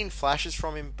 we've seen flashes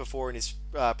from him before in his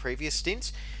previous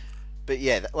stints, but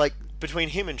yeah, between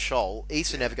him and Scholl,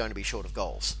 East are never going to be short of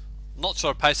goals. Not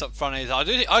sure of pace up front either.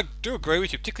 I do agree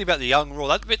with you, particularly about the Young Roar.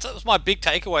 That was my big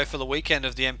takeaway for the weekend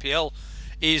of the NPL,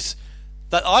 is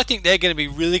that I think they're going to be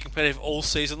really competitive all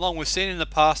season long. We've seen in the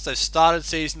past they've started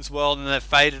seasons well and then they've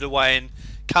faded away and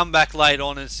come back late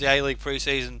on as the A-League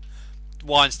pre-season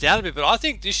winds down a bit. But I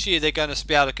think this year they're going to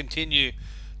be able to continue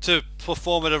to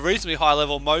perform at a reasonably high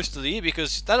level most of the year,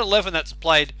 because that 11 that's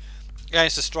played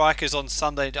against the Strikers on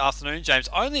Sunday afternoon, James,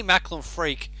 only Macklin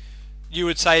Freak you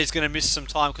would say is going to miss some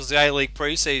time because of the A-League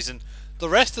pre-season. The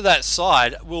rest of that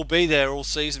side will be there all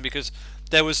season, because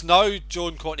there was no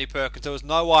Jordan Courtney-Perkins, there was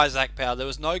no Isaac Powell, there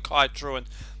was no Kai Truan,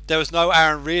 there was no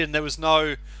Aaron Reardon, there was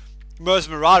no Mers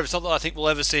Murad. It's not that I think we'll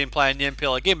ever see him play in the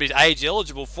NPL again, but he's age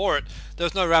eligible for it. There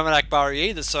was no Raman Akbari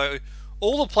either, so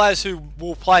all the players who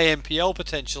will play NPL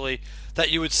potentially,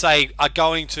 that you would say are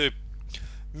going to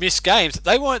miss games.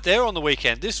 They weren't there on the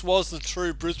weekend. This was the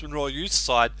true Brisbane Royal Youth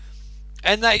side.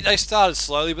 And they started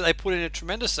slowly, but they put in a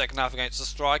tremendous second half against the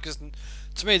Strikers. And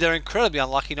to me, they're incredibly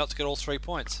unlucky not to get all 3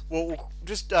 points. Well, we'll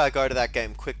just go to that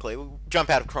game quickly. We'll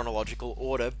jump out of chronological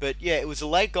order. But yeah, it was a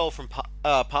late goal from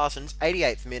Parsons,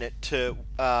 88th minute, to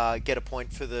get a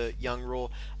point for the Young Raw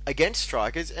against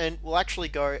Strikers. And we'll actually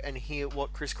go and hear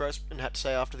what Chris Grossman had to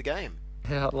say after the game.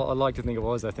 Yeah, I'd like to think it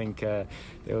was. I think there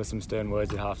were some stern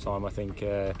words at half time. I think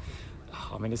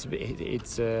it's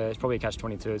probably a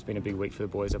catch-22. It's been a big week for the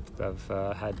boys. They've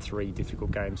had 3 difficult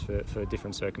games for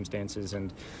different circumstances,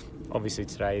 and obviously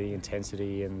today the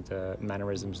intensity and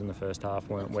mannerisms in the first half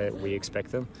weren't where we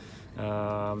expect them.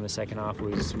 The second half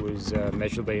was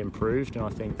measurably improved, and I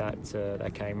think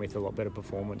that came with a lot better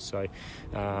performance. So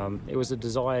it was a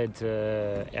desired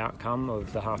outcome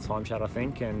of the half-time chat, I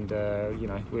think, and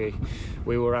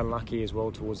we were unlucky as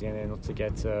well towards the end not to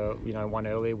get one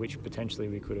earlier, which potentially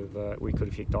we could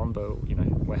have kicked on. But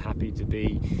we're happy to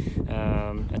be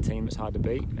a team that's hard to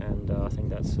beat, and I think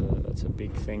that's a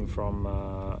big thing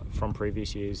from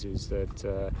previous years, is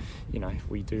that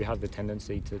we do have the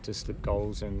tendency to slip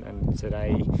goals, and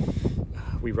today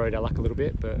we rode our luck a little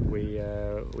bit, but we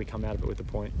come out of it with a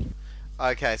point.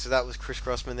 Okay, so that was Chris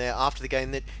Grossman there after the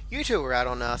game that you two were out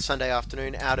on Sunday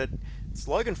afternoon out at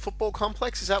Logan Football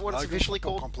Complex. Is that what Logan it's officially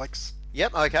Football called? Complex.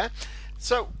 Yep, okay.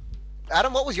 So,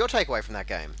 Adam, what was your takeaway from that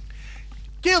game?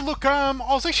 Yeah, look, I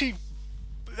was actually...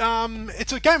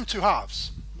 it's a game of 2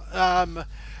 halves.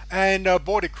 And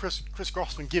boy, did Chris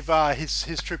Grossman give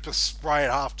his trip a spray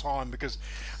at half time, because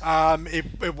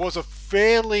it was a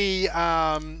fairly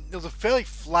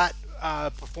flat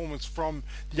performance from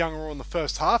the Young Raw in the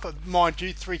first half. Mind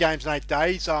you, 3 games in 8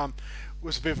 days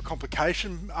was a bit of a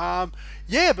complication.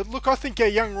 But look, I think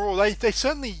Young Raw, they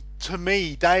certainly, to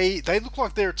me, they look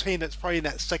like they're a team that's probably in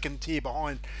that second tier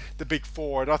behind the Big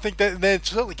Four, and I think that they're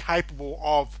certainly capable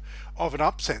of an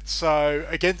upset. So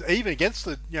even against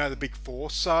the the Big Four.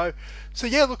 So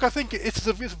yeah, look, I think it's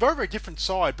a very, very different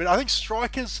side. But I think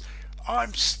Strikers,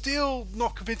 I'm still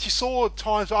not convinced. You saw at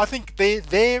times. I think their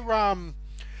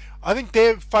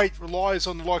fate relies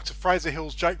on the likes of Fraser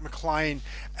Hills, Jake McLean,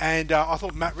 and I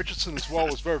thought Matt Richardson as well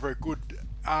was very, very good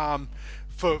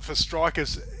for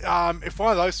Strikers. If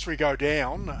one of those 3 go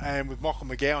down, and with Michael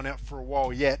McGowan out for a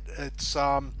while yet, it's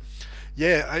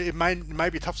it may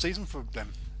be a tough season for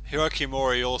them. Hiroki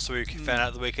Mori also, we found out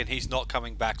at the weekend, he's not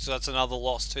coming back, so that's another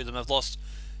loss to them. They've lost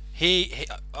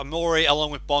Mori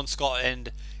along with Bon Scott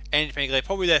and Andy Pengler,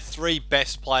 probably their 3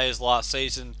 best players last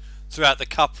season throughout the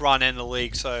Cup run and the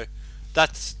league. So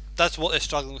that's what they're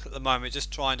struggling with at the moment,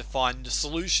 just trying to find the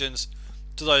solutions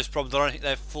to those problems. I don't think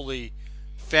they've fully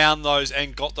found those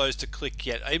and got those to click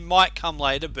yet. It might come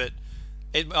later, but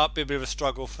it might be a bit of a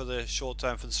struggle for the short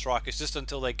term for the Strikers, just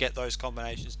until they get those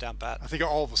combinations down pat. I think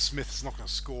Oliver Smith is not going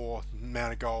to score the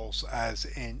amount of goals as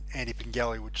Andy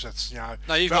Pengelly, which that's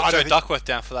No, you've got Joe Duckworth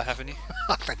down for that, haven't you?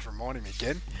 Thanks for reminding me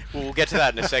again. Well, we'll get to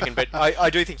that in a second, but I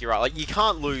do think you're right. Like, you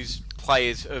can't lose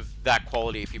players of that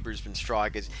quality if you're Brisbane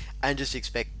Strikers and just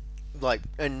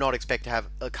and not expect to have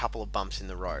a couple of bumps in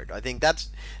the road. I think that's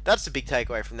the big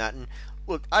takeaway from that. And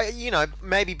look,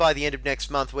 maybe by the end of next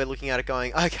month we're looking at it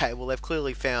going, okay, well, they've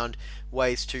clearly found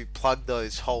ways to plug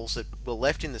those holes that were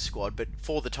left in the squad, but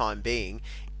for the time being,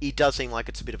 it does seem like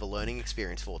it's a bit of a learning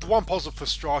experience for them. The one positive for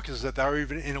Strikers is that they were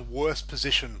even in a worse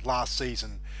position last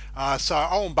season. So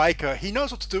Owen Baker, he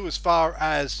knows what to do as far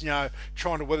as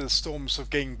trying to weather the storms of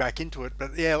getting back into it.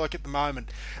 But yeah, like at the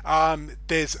moment,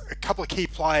 there's a couple of key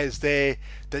players there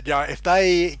that if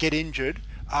they get injured,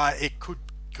 it could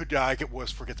get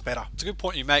worse before it gets better. It's a good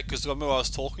point you make, because I remember I was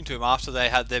talking to him after they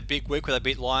had their big week where they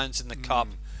beat Lions in the Cup,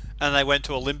 and they went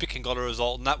to Olympic and got a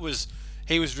result, and that was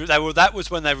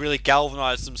when they really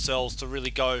galvanised themselves to really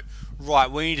go,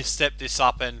 right, we need to step this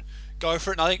up and go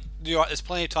for it. And I think you're right, there's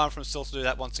plenty of time for them still to do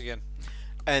that once again.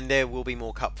 And there will be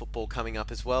more Cup football coming up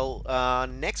as well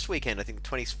next weekend. I think the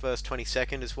 21st,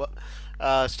 22nd is what.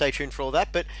 Stay tuned for all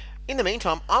that. But in the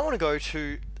meantime, I want to go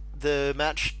to the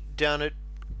match down at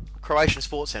Croatian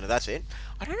Sports Centre. That's it.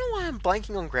 I don't know why I'm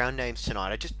blanking on ground names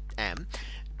tonight. I just am.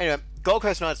 Anyway, Gold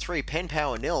Coast Knights 3, Penn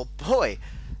Power 0. Boy,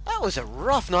 that was a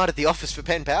rough night at the office for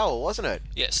Penn Power, wasn't it?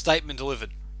 Yeah, statement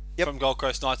delivered from Gold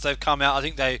Coast Knights. They've come out. I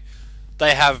think they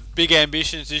have big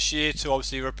ambitions this year to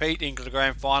obviously repeat into the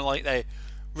grand final. I think they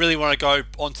really want to go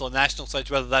onto the national stage,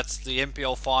 whether that's the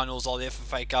NPL finals or the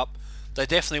FFA Cup. They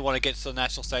definitely want to get to the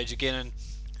national stage again, and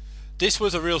this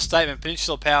was a real statement.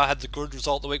 Peninsula Power had the good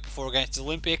result the week before against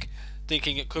Olympic,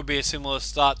 thinking it could be a similar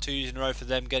start 2 years in a row for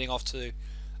them, getting off to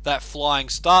that flying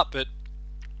start. But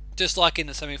just like in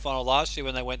the semi-final last year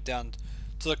when they went down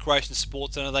to the Croatian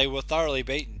Sports Centre, they were thoroughly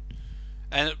beaten.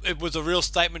 And it was a real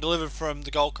statement delivered from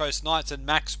the Gold Coast Knights. And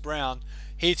Max Brown,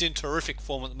 he's in terrific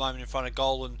form at the moment in front of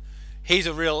goal, and he's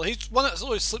one that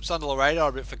always slips under the radar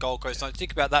a bit for Gold Coast Knights.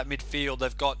 Think about that midfield.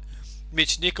 They've got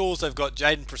Mitch Nichols, they've got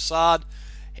Jaden Prasad.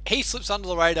 He slips under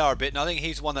the radar a bit, and I think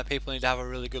he's one that people need to have a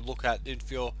really good look at if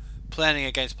you're planning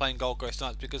against playing Gold Coast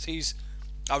Knights, because he's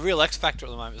a real X factor at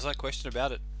the moment. There's no question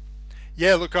about it.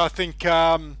 Yeah, look, I think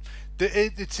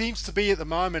it seems to be at the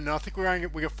moment, and I think we're going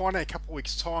to find out in a couple of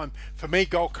weeks' time. For me,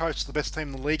 Gold Coast are the best team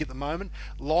in the league at the moment.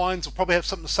 Lions will probably have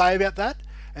something to say about that,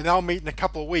 and they'll meet in a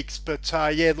couple of weeks. But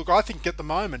yeah, look, I think at the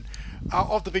moment,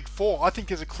 of the big four, I think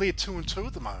there's a clear 2-2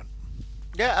 at the moment.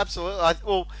 Yeah, absolutely.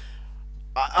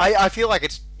 I feel like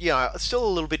it's still a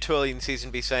little bit too early in the season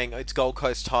to be saying it's Gold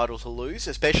Coast title to lose,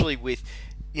 especially with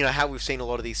how we've seen a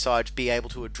lot of these sides be able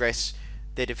to address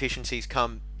their deficiencies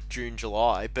come June,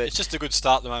 July. But it's just a good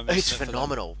start at the moment. It's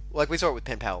phenomenal. Like we saw it with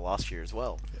Penn Power last year as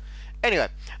well. Yeah. Anyway,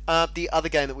 the other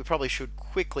game that we probably should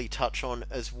quickly touch on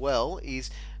as well is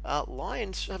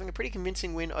Lions having a pretty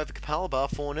convincing win over Capalaba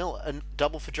 4-0, a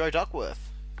double for Joe Duckworth.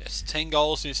 Yes, 10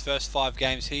 goals in his first 5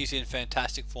 games. He's in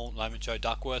fantastic form at the moment, Joe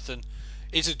Duckworth, and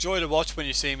it's a joy to watch when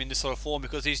you see him in this sort of form,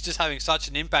 because he's just having such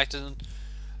an impact, and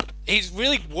he's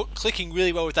really clicking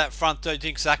really well with that front third. I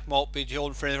think Zach Maltby,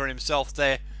 Jordan Friender, and himself,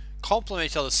 they complement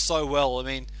each other so well. I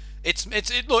mean, I think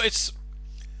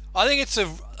it's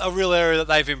a real area that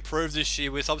they've improved this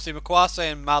year with. Obviously, Makwase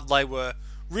and Mudley were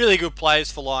really good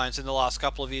players for Lions in the last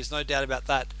couple of years, no doubt about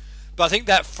that. But I think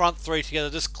that front three together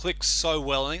just clicks so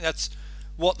well. I think that's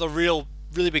what the really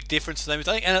big difference to them is.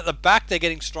 I think, and at the back, they're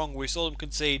getting stronger. We saw them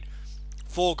concede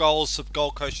 4 goals to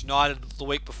Gold Coast United the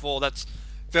week before. That's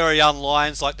very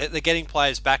un-Lions. Like, they're getting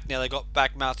players back now. They got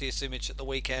back Matthias Simic at the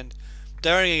weekend.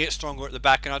 They're only going to get stronger at the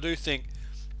back, and I do think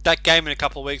that game in a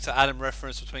couple of weeks that Adam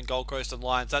referenced between Gold Coast and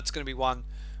Lions, that's going to be one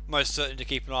most certain to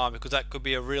keep an eye on, because that could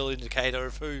be a real indicator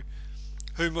of who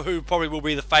probably will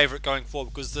be the favourite going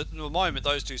forward, because at the moment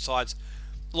those two sides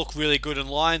look really good, and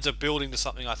Lions are building to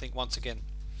something, I think, once again.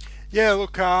 Yeah,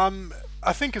 look, I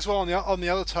think as well on the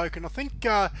other token, I think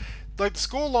like the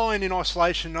scoreline in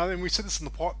isolation, I mean, we said this in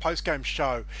the post-game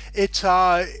show, it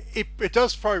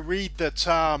does probably read that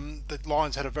that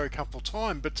Lions had a very comfortable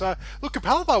time, but look,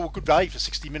 Capalaba were good value for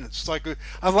 60 minutes. It's like an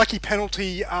unlucky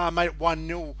penalty made it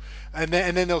 1-0, and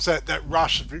then there was that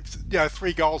rush of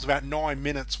 3 goals about 9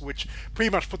 minutes, which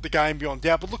pretty much put the game beyond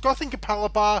doubt. But look, I think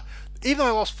Capalaba, even though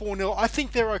they lost 4-0, I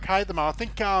think they're okay at the moment. I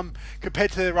think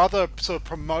compared to their other sort of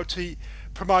promoted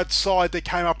side that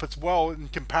came up as well in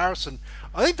comparison,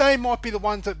 I think they might be the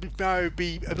ones that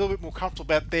be a little bit more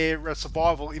comfortable about their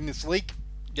survival in this league.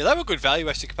 Yeah, they were good value,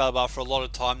 Western Capalaba, for a lot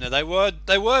of time now. They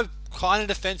were kind of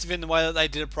defensive in the way that they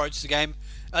did approach the game.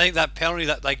 I think that penalty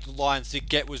that the Lions did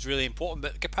get was really important,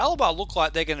 but Capalaba look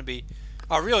like they're going to be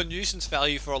a real nuisance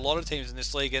value for a lot of teams in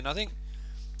this league, and I think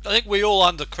we all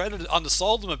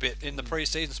undersold them a bit in the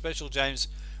pre-season special, James,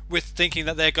 with thinking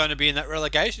that they're going to be in that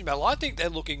relegation battle. I think they're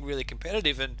looking really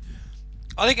competitive, and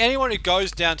I think anyone who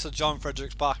goes down to John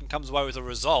Fredericks Park and comes away with a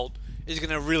result is going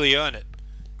to really earn it.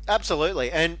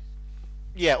 Absolutely, and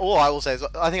yeah, all I will say is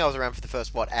I think I was around for the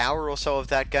first hour or so of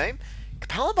that game.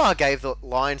 Capalaba gave the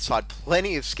Lions side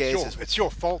plenty of scares. It's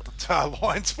your fault that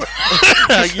Lions were.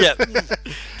 Yeah,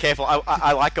 careful.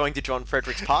 I like going to John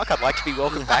Fredericks Park. I'd like to be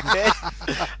welcomed back there.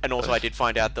 And also, I did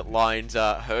find out that Lions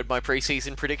heard my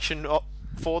preseason prediction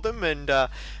for them and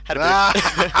had a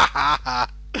bit.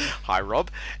 Hi, Rob.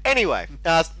 Anyway,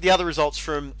 the other results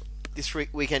from this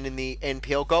weekend in the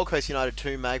NPL: Gold Coast United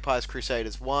 2, Magpies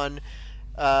Crusaders 1.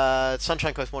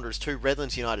 Sunshine Coast Wanderers 2,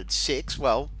 Redlands United 6.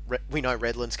 Well, we know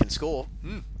Redlands can score.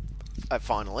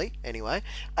 Finally, anyway.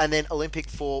 And then Olympic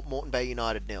 4, Moreton Bay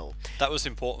United 0. That was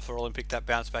important for Olympic, that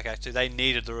bounce back, actually. They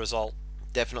needed the result.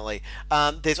 Definitely.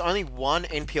 There's only one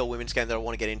NPL women's game that I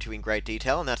want to get into in great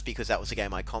detail, and that's because that was a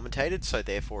game I commentated, so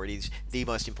therefore it is the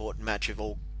most important match of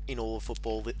all in all of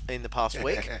football in the past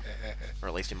week, or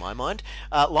at least in my mind.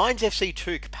 Lions FC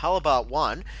 2, Capalaba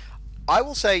 1. I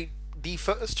will say the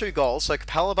first 2 goals, so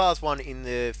Capalabar's one in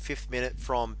the 5th minute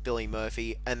from Billy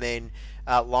Murphy, and then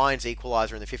Lions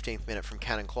equaliser in the 15th minute from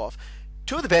Cannon Clough.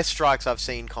 2 of the best strikes I've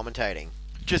seen commentating.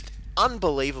 Just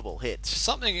unbelievable hits.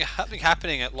 Something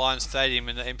happening at Lions Stadium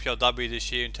in the NPLW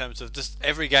this year in terms of just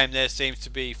every game there seems to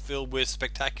be filled with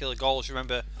spectacular goals. You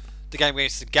remember the game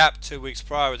against the Gap 2 weeks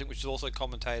prior, I think, which was also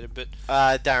commentated, but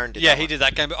Darren did. Yeah, he did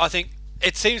that game. But I think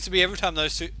it seems to be every time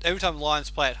Lions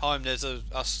play at home, there's a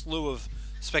slew of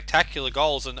spectacular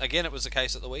goals, and again, it was the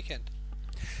case at the weekend.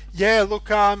 Yeah,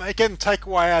 look, again,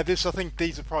 takeaway out of this, I think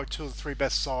these are probably 2 of the 3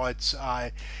 best sides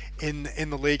in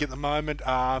the league at the moment.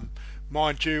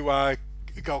 Mind you,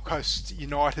 Gold Coast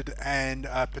United and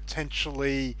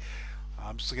potentially.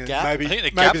 I'm just looking Gap? at maybe I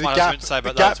think the maybe Gap might have something to say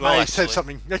about the that Gap as well, may said actually.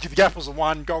 something. Actually, the Gap was the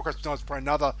one. Gold Coast United's probably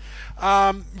another.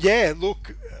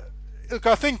 Look,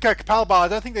 I think Capalaba. I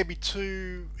don't think they'd be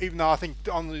too. Even though I think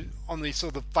on the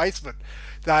sort of the face of it,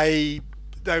 they'll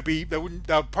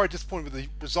probably disappointed with the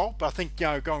result. But I think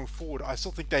going forward, I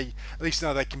still think they at least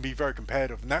know they can be very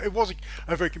competitive. Now it wasn't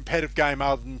a very competitive game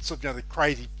other than sort of the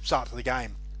crazy start to the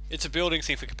game. It's a building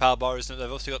thing for Capalaba, isn't it?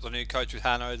 They've also got the new coach with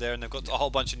Hanno there, and they've got a whole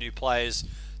bunch of new players.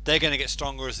 They're going to get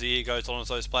stronger as the year goes on as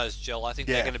those players gel. I think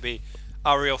they're going to be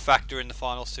a real factor in the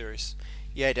final series.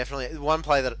 Yeah, definitely. One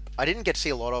player that I didn't get to see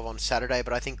a lot of on Saturday,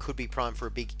 but I think could be primed for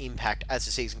a big impact as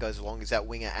the season goes along, is that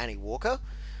winger Annie Walker.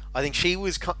 I think she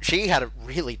had a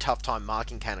really tough time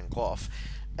marking Cannon Clough.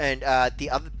 And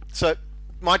so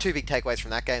my two big takeaways from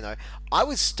that game, though, I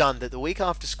was stunned that the week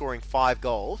after scoring 5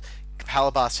 goals,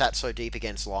 Capalaba sat so deep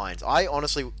against Lions. I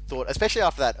honestly thought, especially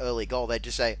after that early goal, they'd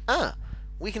just say,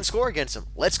 we can score against them.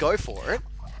 Let's go for it.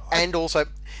 And also,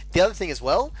 the other thing as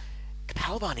well,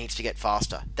 Capalaba needs to get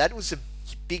faster. That was a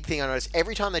big thing I noticed.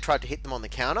 Every time they tried to hit them on the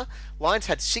counter, Lions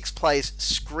had 6 players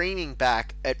screaming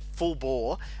back at full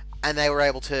bore, and they were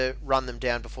able to run them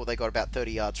down before they got about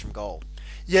 30 yards from goal.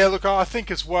 Yeah, look, I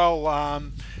think as well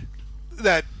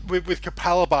that with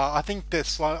Capalaba, I think they're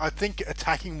slow. I think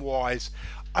attacking wise,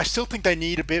 I still think they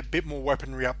need a bit more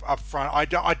weaponry up front.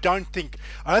 I don't think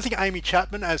Amy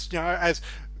Chapman as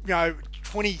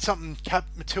 20-something Cap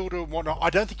Matilda and whatnot. I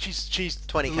don't think she's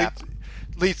 20 cap.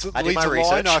 Leads the my line.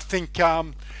 research. I think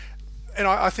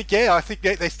I think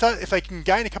they start if they can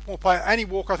gain a couple more players. Annie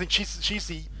Walker, I think she's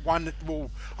the one that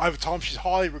will over time. She's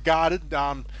highly regarded.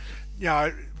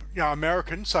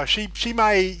 American, so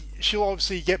she'll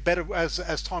obviously get better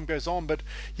as time goes on. But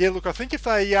yeah, look, I think if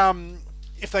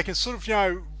they can sort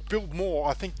of build more,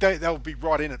 I think they'll be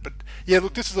right in it. But yeah,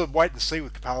 look, this is a wait and see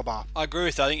with Capalaba. I agree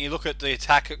with that. I think you look at the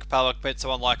attack at Capalaba compared to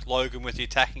someone like Logan with the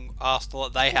attacking arsenal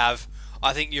that they have.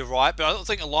 I think you're right, but I don't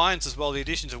think Alliance as well. The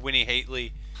additions of Winnie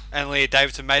Heatley and Leah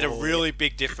Davidson made a really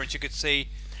big difference. You could see.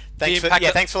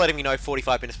 Thanks for letting me know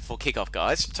 45 minutes before kickoff,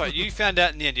 guys. Sorry, you found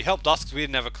out in the end. You helped us because we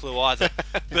didn't have a clue either.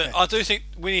 But I do think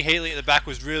Winnie Heatley at the back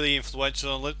was really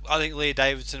influential. And I think Leah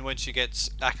Davidson, when she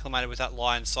gets acclimated with that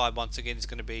Lions side once again, is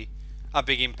going to be a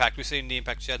big impact. We've seen the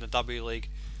impact she had in the W League.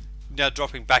 Now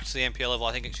dropping back to the NPL level,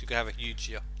 I think she could have a huge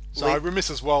year. So remiss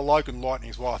as well, Logan Lightning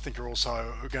as well. I think are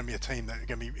also going to be a team that are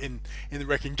going to be in the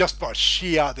reckoning just by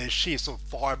their sheer sort of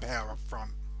firepower up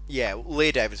front. Yeah,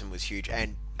 Leah Davidson was huge,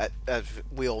 and as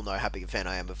we all know how big a fan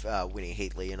I am of Winnie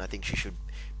Heatley, and I think she should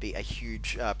be a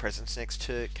huge presence next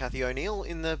to Kathy O'Neill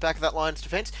in the back of that Lions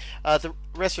defence. The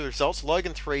rest of the results: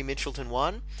 Logan 3, Mitchelton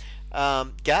 1,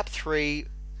 Gap 3,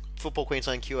 Football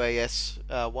Queensland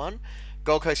QAS 1.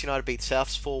 Gold Coast United beat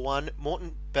Souths 4-1.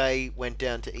 Moreton Bay went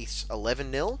down to East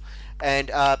 11-0. And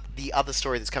the other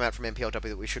story that's come out from MPLW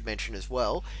that we should mention as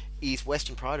well is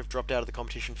Western Pride have dropped out of the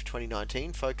competition for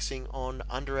 2019, focusing on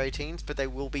under-18s, but they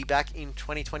will be back in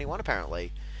 2021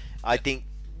 apparently. I think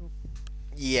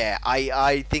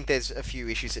there's a few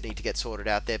issues that need to get sorted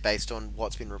out there based on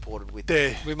what's been reported with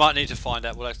We might need to find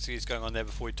out what actually is going on there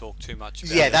before we talk too much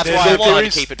about it. Yeah, that's why I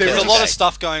wanted to keep it There's a lot of vague.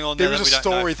 stuff going on there. There is that a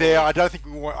we don't know story fully. there.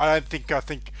 I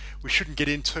think we shouldn't get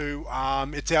into.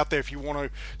 It's out there if you want to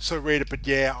sort of read it. But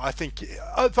yeah, I think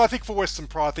for Western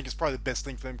Pride, I think it's probably the best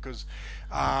thing for them because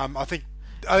I think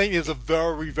there's a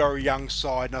very, very young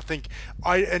side, and I think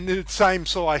and the same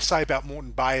sort of I say about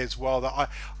Moreton Bay as well. That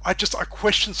I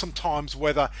question sometimes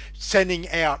whether sending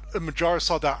out a majority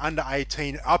side that are under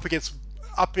 18 up against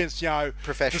the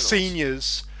Professionals.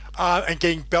 seniors. And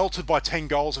getting belted by 10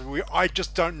 goals every week, I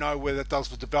just don't know whether that does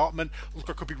for development. Look,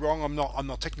 I could be wrong. I'm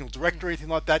not technical director or anything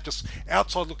like that. Just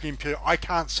outside looking in, I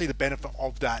can't see the benefit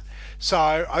of that.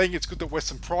 So I think it's good that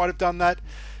Western Pride have done that.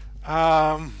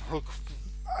 Look,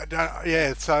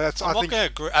 so that's. I'm not going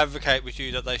to advocate with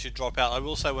you that they should drop out. I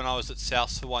will say when I was at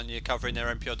South for 1 year covering their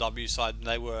MPLW side and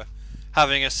they were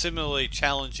having a similarly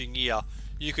challenging year,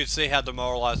 you could see how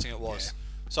demoralising it was. Yeah.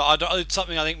 So it's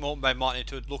something I think Moreton Bay might need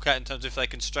to look at in terms of if they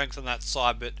can strengthen that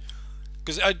side, but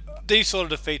because these sort of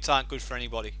defeats aren't good for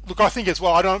anybody. Look, I think as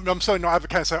well. I'm certainly not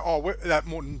advocating say, that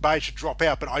Moreton Bay should drop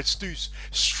out, but I do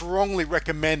strongly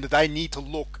recommend that they need to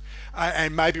look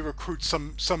and maybe recruit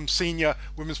some senior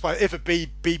women's players, if it be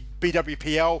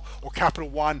BWPL or Capital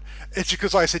One. It's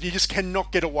because, like I said, you just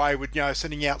cannot get away with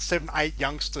sending out 7-8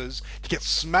 youngsters to get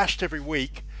smashed every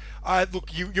week. Look,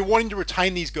 you're wanting to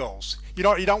retain these girls. You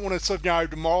don't want to sort of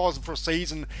demoralise them for a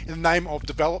season in the name of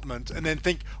development, and then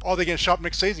think, they're going to show up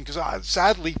next season. Because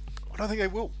sadly, I don't think they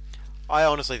will. I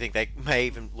honestly think they may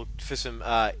even look for some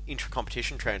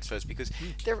intra-competition transfers because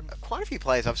there are quite a few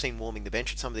players I've seen warming the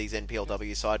bench at some of these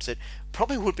NPLW sides that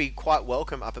probably would be quite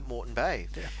welcome up at Moreton Bay.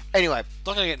 Yeah. Anyway, It's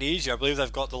not going to get any easier. I believe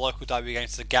they've got the local derby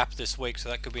against the Gap this week, so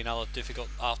that could be another difficult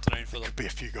afternoon for them. Could be a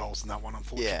few goals in that one,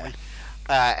 unfortunately.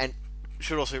 and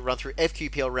should also run through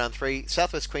FQPL round 3,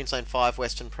 Southwest Queensland 5,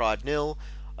 Western Pride 0,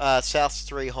 Souths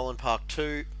 3, Holland Park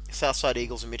 2, Southside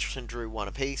Eagles and Mitchelton drew 1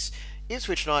 apiece,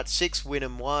 Ipswich Knights 6,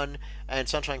 Wynnum 1, and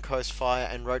Sunshine Coast Fire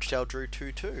and Roachdale drew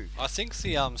 2-2. I think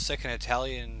the second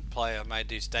Italian player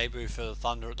made his debut for the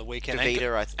Thunder at the weekend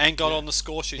DeVita, and got on the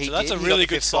score sheet. He So that's did. a He got really the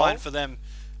good fifth sign goal. for them.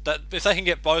 That if they can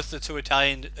get both the 2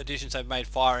 Italian additions they've made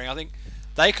firing, I think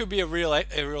they could be a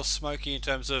real smoky in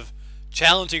terms of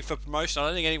challenging for promotion. I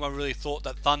don't think anyone really thought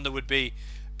that Thunder would be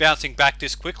bouncing back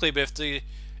this quickly, but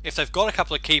if they've got a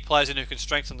couple of key players in who can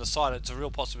strengthen the side, it's a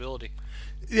real possibility.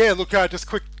 Yeah, look, just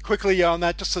quickly on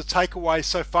that, just a takeaway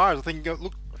so far. I think,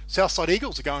 look, Southside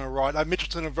Eagles are going all right.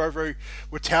 Mitchelton and Vovo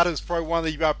were touted as probably one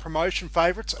of the promotion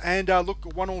favourites, and look, a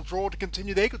 1-1 draw to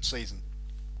continue their good season.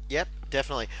 Yep,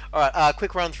 definitely. Alright,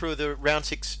 quick run through the round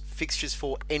 6 fixtures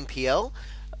for NPL.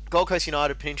 Gold Coast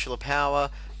United, Peninsula Power,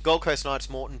 Gold Coast Knights,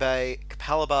 Moreton Bay,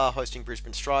 Capalaba hosting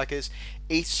Brisbane Strikers,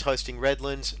 East hosting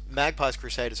Redlands, Magpies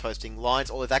Crusaders hosting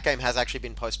Lions, although that game has actually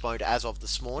been postponed as of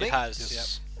this morning. It has,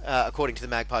 yep. According to the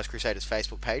Magpies Crusaders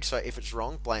Facebook page, so if it's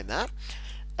wrong, blame that.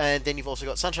 And then you've also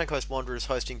got Sunshine Coast Wanderers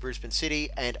hosting Brisbane City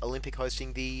and Olympic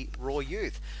hosting the Raw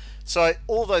Youth. So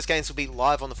all of those games will be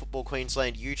live on the Football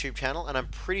Queensland YouTube channel, and I'm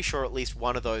pretty sure at least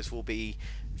one of those will be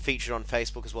featured on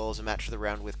Facebook as well as a match of the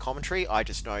round with commentary. I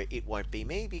just know it won't be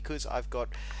me because I've got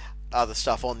other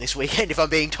stuff on this weekend, if I'm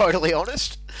being totally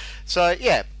honest. So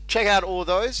yeah, check out all of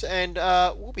those, and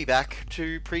we'll be back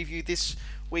to preview this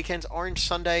weekend's Orange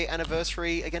Sunday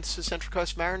anniversary against the Central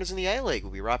Coast Mariners in the A-League.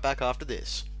 We'll be right back after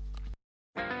this.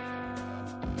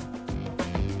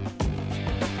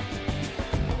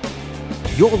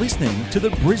 You're listening to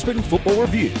the Brisbane Football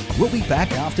Review. We'll be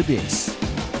back after this.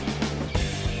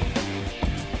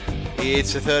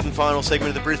 It's the third and final segment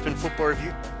of the Brisbane Football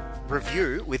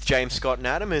Review with James Scott and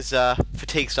Adam as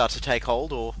fatigue starts to take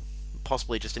hold, or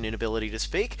possibly just an inability to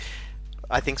speak.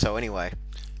 I think so anyway.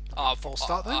 Full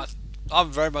start then?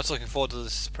 I'm very much looking forward to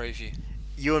this preview.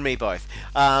 You and me both.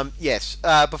 Yes,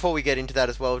 before we get into that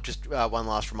as well, just one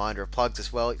last reminder of plugs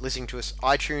as well. Listening to us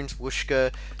iTunes,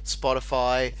 Whooshka,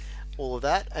 Spotify, all of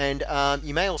that. And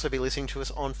you may also be listening to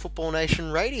us on Football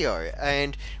Nation Radio.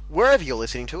 And wherever you're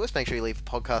listening to us, make sure you leave a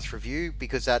podcast review,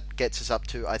 because that gets us up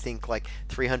to, I think, like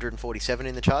 347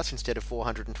 in the charts instead of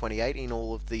 428 in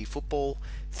all of the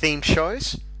football-themed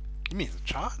shows. You mean the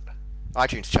chart?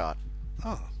 iTunes chart.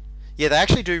 Oh. Yeah, they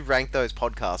actually do rank those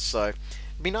podcasts, so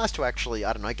it'd be nice to actually,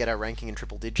 I don't know, get our ranking in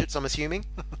triple digits, I'm assuming.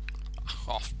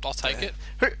 I'll take it.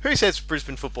 Who says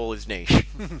Brisbane football is niche?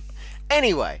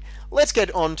 Anyway, let's get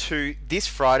on to this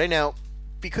Friday. Now,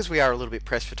 because we are a little bit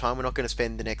pressed for time, we're not going to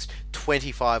spend the next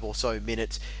 25 or so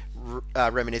minutes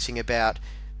reminiscing about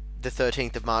the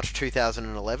 13th of March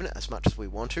 2011 as much as we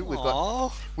want to.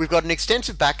 We've got an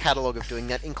extensive back catalogue of doing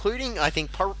that, including, I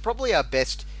think, probably our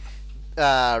best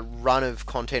run of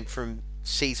content from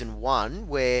Season 1,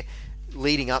 where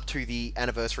leading up to the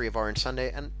anniversary of Orange Sunday,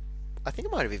 and I think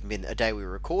it might have even been a day we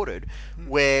recorded,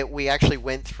 where we actually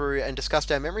went through and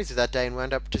discussed our memories of that day and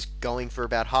wound up just going for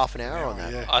about half an hour on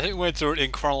that. Yeah. I think we went through it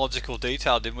in chronological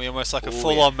detail, didn't we? Almost like a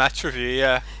full-on match review,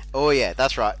 yeah. Oh yeah,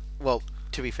 that's right. Well,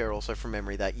 to be fair, also from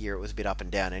memory, that year it was a bit up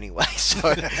and down anyway,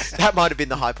 so that might have been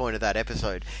the high point of that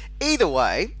episode. Either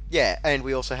way, yeah, and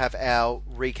we also have our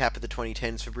recap of the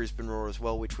 2010s for Brisbane Roar as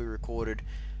well, which we recorded,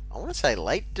 I want to say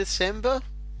late December?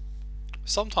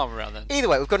 Sometime around then. Either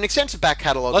way, we've got an extensive back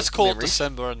catalogue. Let's of call memories. it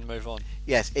December and move on.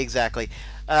 Yes, exactly.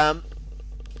 Now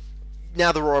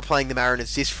the Roar are playing the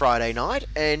Mariners this Friday night,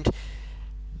 and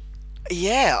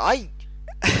yeah,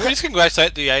 Can we just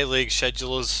congratulate the A-League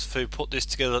schedulers who put this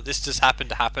together? This just happened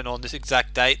to happen on this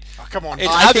exact date. Oh, come on. It's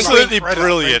I think absolutely we've read it,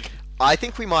 brilliant. I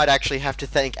think we might actually have to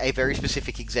thank a very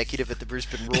specific executive at the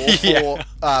Brisbane Roar Yeah.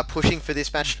 for pushing for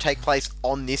this match to take place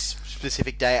on this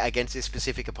specific day against this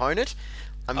specific opponent.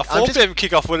 A 4 p.m.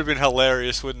 kickoff would have been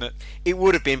hilarious, wouldn't it? It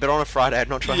would have been, but on a Friday, I'm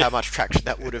not sure how much traction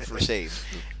that would have received.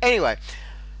 Anyway,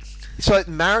 so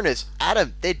Mariners,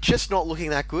 Adam, they're just not looking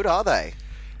that good, are they?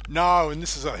 No, and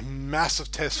this is a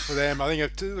massive test for them. I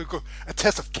think a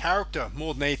test of character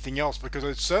more than anything else, because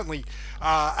it's certainly,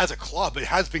 as a club, it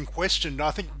has been questioned.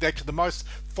 I think actually the most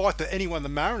fight that anyone the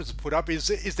Mariners have put up is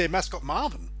their mascot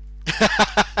Marvin.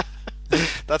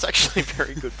 That's actually a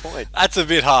very good point. That's a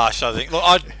bit harsh, I think. Look,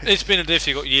 it's been a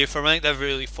difficult year for them. I think they've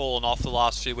really fallen off the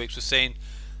last few weeks. We've seen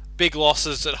big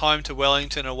losses at home to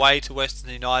Wellington, away to Western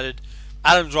United.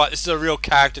 Adam's right. This is a real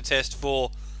character test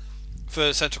for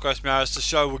Central Coast Mariners to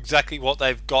show exactly what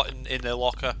they've got in their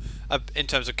locker in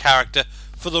terms of character.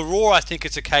 For the Raw, I think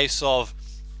it's a case of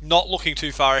not looking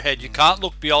too far ahead. You can't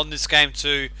look beyond this game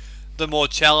to the more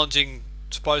challenging,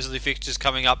 supposedly, fixtures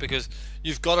coming up, because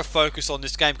you've got to focus on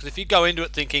this game. Because if you go into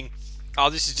it thinking, oh,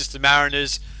 this is just the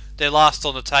Mariners, they're last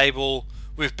on the table,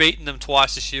 we've beaten them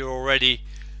twice this year already,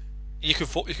 you could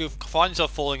find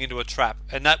yourself falling into a trap,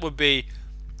 and that would be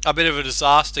a bit of a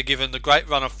disaster given the great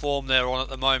run of form they're on at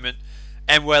the moment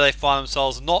and where they find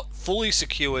themselves not fully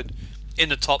secured in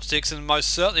the top six and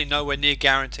most certainly nowhere near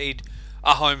guaranteed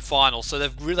a home final. So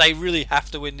they really have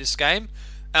to win this game,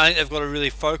 and I think they've got to really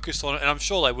focus on it, and I'm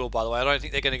sure they will, by the way. I don't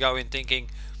think they're going to go in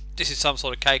thinking this is some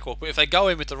sort of cakewalk, but if they go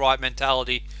in with the right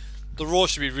mentality, the Raw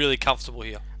should be really comfortable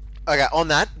here. Okay, on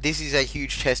that, this is a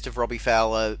huge test of Robbie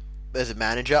Fowler as a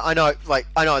manager. I know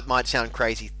it might sound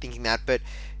crazy thinking that, but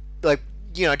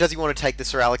does he want to take the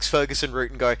Sir Alex Ferguson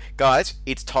route and go, guys,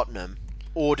 it's Tottenham,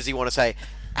 or does he want to say,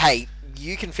 hey,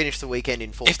 you can finish the weekend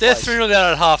in fourth place? If they're 3-0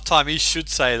 down at half time, he should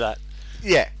say that.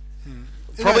 Yeah.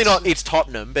 Probably not it's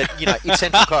Tottenham, but it's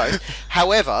Central Coast.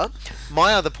 However,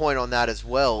 my other point on that as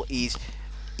well is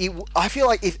I feel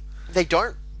like if they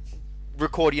don't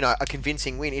record a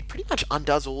convincing win, it pretty much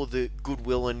undoes all of the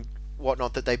goodwill and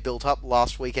whatnot that they built up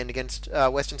last weekend against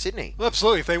Western Sydney. Well,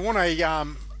 absolutely. If they want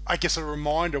a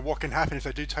reminder of what can happen if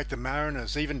they do take the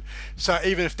Mariners, even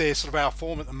if they're sort of out of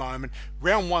form at the moment,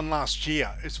 round one last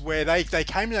year is where they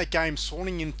came to that game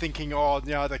sawing in thinking,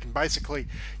 they can basically,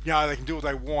 they can do what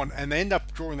they want, and they end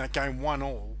up drawing that game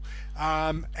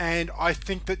 1-1. And I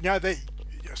think that,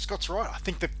 Scott's right. I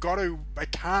think they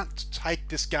can't take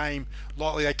this game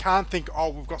lightly. They can't think,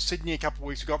 we've got Sydney a couple of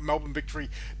weeks, we've got Melbourne victory.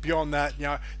 Beyond that,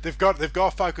 they've got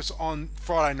to focus on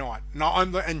Friday night.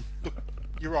 And look,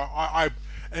 you're right. I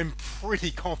am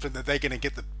pretty confident that they're going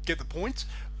to get the points,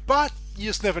 but you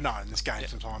just never know in this game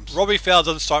sometimes. Robbie Fowler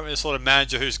doesn't strike me as the sort of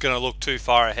manager who's going to look too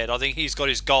far ahead. I think he's got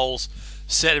his goals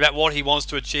set about what he wants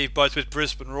to achieve, both with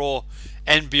Brisbane Roar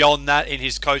and beyond that in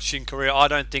his coaching career. I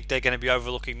don't think they're going to be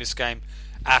overlooking this game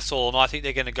at all, and I think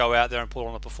they're going to go out there and put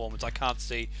on a performance. I can't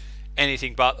see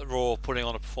anything but Raw putting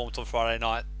on a performance on Friday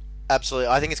night. Absolutely.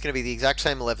 I think it's going to be the exact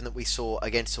same 11 that we saw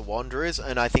against the Wanderers,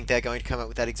 and I think they're going to come up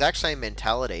with that exact same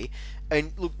mentality.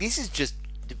 And look, this is just,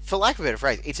 for lack of a better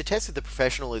phrase, it's a test of the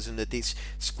professionalism that this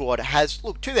squad has,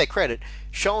 look, to their credit,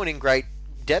 shown in great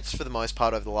depths for the most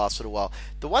part over the last little while.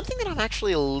 The one thing that I'm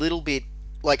actually a little bit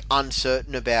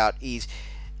uncertain about is,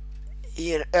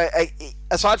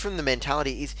 aside from the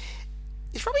mentality, is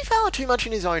Robbie Fowler too much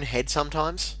in his own head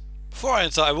sometimes? Before I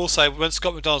answer, I will say, when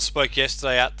Scott McDonald spoke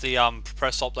yesterday at the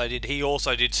press op they did, he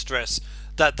also did stress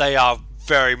that they are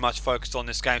very much focused on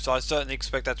this game, so I certainly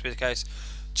expect that to be the case.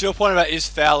 To your point about is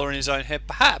Fowler in his own head,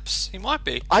 perhaps he might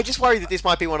be. I just worry that this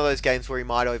might be one of those games where he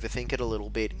might overthink it a little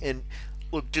bit, and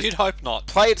look, just you'd hope not.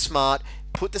 Play it smart,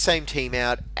 put the same team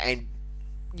out, and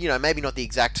maybe not the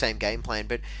exact same game plan,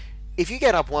 but if you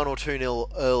get up 1 or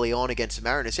 2-0 early on against the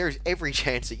Mariners, there is every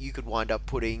chance that you could wind up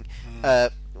putting an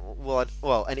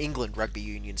England rugby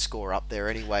union score up there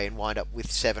anyway and wind up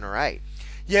with 7 or 8.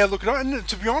 Yeah, look, and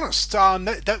to be honest,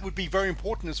 that would be very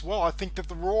important as well. I think that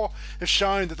the Raw have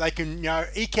shown that they can,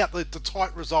 eke out the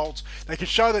tight results. They can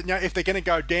show that, if they're going to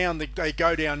go down, they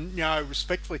go down,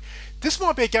 respectfully. This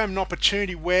might be a game, an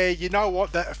opportunity where,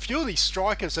 that a few of these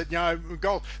strikers that,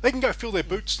 goal, they can go fill their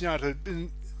boots, to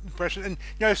pressure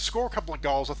and score a couple of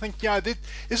goals. I think this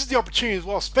is the opportunity as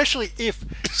well, especially if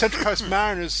Central Coast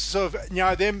Mariners sort of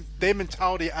their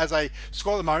mentality as a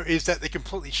squad at the moment is that they're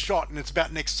completely shot and it's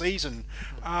about next season.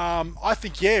 I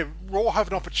think Raw have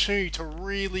an opportunity to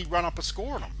really run up a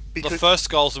score on them. The first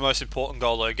goal is the most important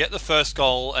goal though. Get the first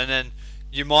goal and then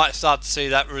you might start to see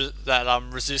that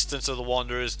resistance of the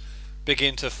Wanderers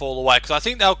begin to fall away, because I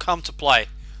think they'll come to play.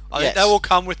 I think they will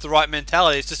come with the right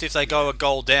mentality. It's just if they go a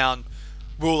goal down,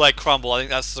 will they crumble? I think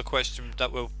that's the question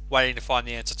that we're waiting to find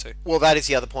the answer to. Well, that is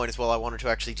the other point as well I wanted to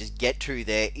actually just get to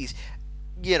there is,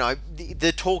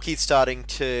 the talk is starting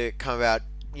to come about,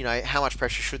 how much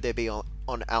pressure should there be on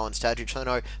Alan Stadrich. I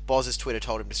know Boz's Twitter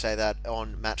told him to say that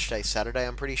on Match Day Saturday,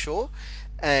 I'm pretty sure.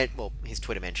 And, well, his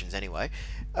Twitter mentions anyway.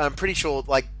 I'm pretty sure,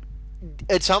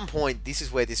 at some point, this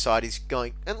is where this side is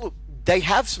going. And look, they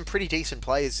have some pretty decent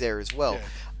players there as well. Yeah.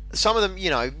 Some of them,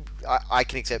 I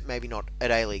can accept maybe not at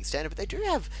A-League standard, but they do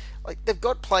have, they've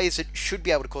got players that should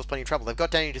be able to cause plenty of trouble. They've got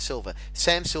Danny De Silva,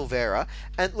 Sam Silvera,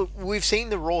 and look, we've seen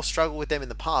the Raw struggle with them in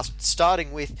the past,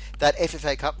 starting with that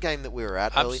FFA Cup game that we were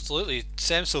at. Absolutely.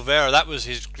 Sam Silvera, that was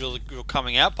his real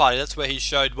coming out party. That's where he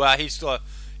showed, wow, he's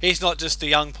not just a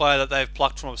young player that they've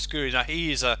plucked from obscurity. No,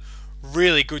 he is a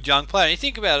really good young player. And you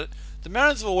think about it, the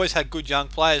Mariners have always had good young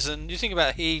players, and you think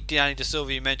about Danny De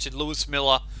Silva, you mentioned Lewis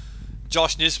Miller,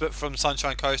 Josh Nisbet from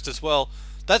Sunshine Coast as well.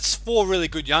 That's 4 really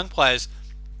good young players.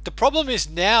 The problem is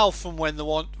now, from when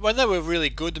they were really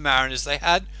good, the Mariners, they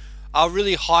had a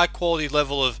really high quality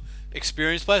level of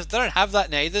experienced players. They don't have that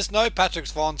now. There's no Patrick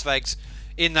Svansvegs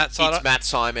in that side. It's Matt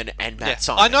Simon and Matt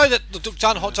Simon. I know that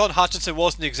John Hutchinson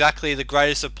wasn't exactly the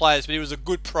greatest of players, but he was a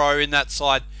good pro in that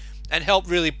side and helped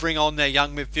really bring on their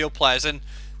young midfield players. And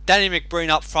Danny McBreen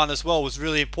up front as well was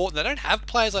really important. They don't have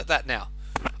players like that now.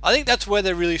 I think that's where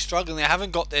they're really struggling. They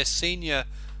haven't got their senior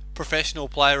professional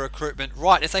player recruitment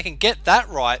right. If they can get that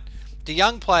right, the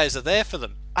young players are there for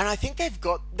them. And I think they've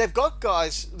got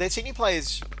guys, their senior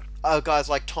players are guys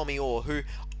like Tommy Orr, who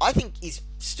I think is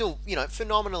still,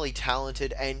 phenomenally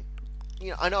talented, and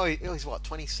I know he's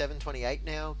 27, 28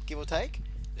 now, give or take.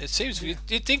 It seems you'd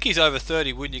think he's over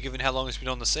 30, wouldn't you, given how long he's been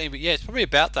on the scene? But yeah, it's probably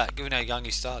about that, given how young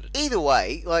he started. Either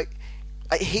way,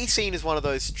 he's seen as one of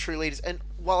those true leaders, and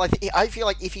while I feel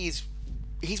like if he's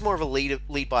more of a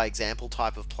lead by example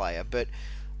type of player, but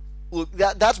look,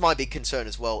 that's my big concern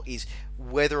as well, is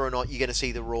whether or not you're going to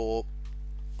see the Raw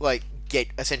get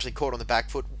essentially caught on the back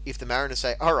foot if the Mariners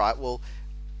say, all right, well,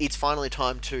 it's finally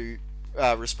time to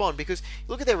respond, because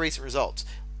look at their recent results.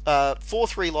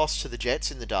 4-3 loss to the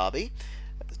Jets in the derby,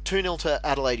 2-0 to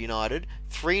Adelaide United,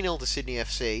 3-0 to Sydney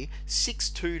FC,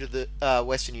 6-2 to the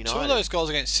Western United. 2 of those goals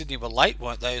against Sydney were late,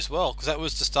 weren't they, as well? Because that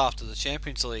was just after the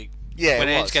Champions League. Yeah, when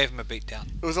it Ange was. gave him a beat down.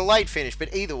 It was a late finish,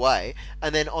 but either way,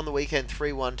 and then on the weekend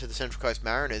 3-1 to the Central Coast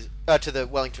Mariners, to the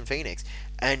Wellington Phoenix,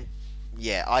 and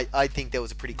yeah, I think there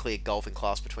was a pretty clear golfing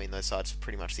class between those sides for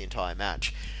pretty much the entire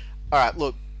match. All right,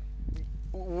 look,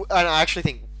 and I actually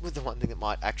think the one thing that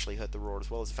might actually hurt the Raw as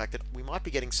well is the fact that we might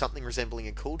be getting something resembling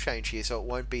a cool change here, so it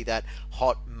won't be that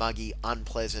hot, muggy,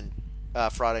 unpleasant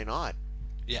Friday night.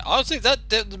 Yeah, I would think that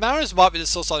the Mariners might be the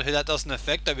sort of side who that doesn't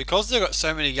affect, though, because they've got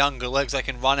so many younger legs, they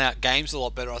can run out games a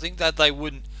lot better. I think that they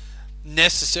wouldn't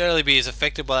necessarily be as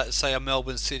affected by that as, say, a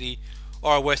Melbourne City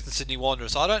or a Western Sydney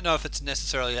Wanderers. I don't know if it's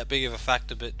necessarily that big of a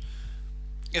factor, but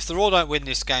if the Raw don't win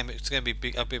this game, it's going to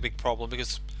be a big problem,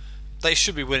 because they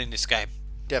should be winning this game.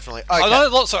 Definitely. Okay. I know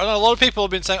a lot of people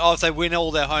have been saying, if they win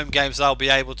all their home games, they'll be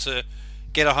able to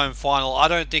get a home final. I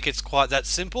don't think it's quite that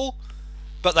simple,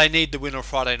 but they need the win on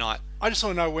Friday night. I just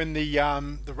want to know when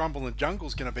the Rumble in the Jungle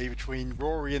is going to be between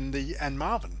Rory and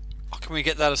Marvin. Oh, can we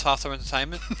get that as half-time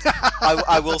entertainment?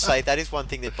 I will say that is one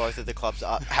thing that both of the clubs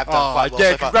have done quite well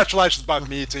yeah, so far. congratulations both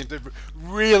me teams. They've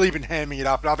really been hamming it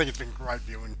up, and I think it's been great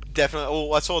viewing. Definitely.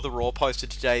 Oh, I saw the Raw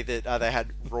posted today that they had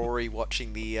Rory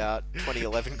watching the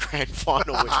 2011 Grand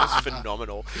Final, which was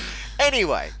phenomenal.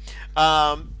 Anyway,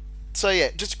 so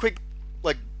yeah, just a quick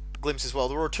glimpse as well.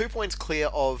 The Raw are 2 points clear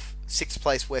of 6th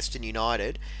place Western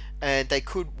United, and they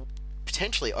could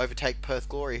potentially overtake Perth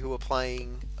Glory, who are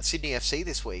playing Sydney FC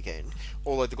this weekend,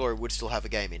 although the Glory would still have a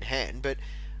game in hand. But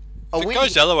if it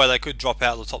goes the other way, they could drop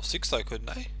out of the top 6 though, couldn't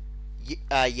they?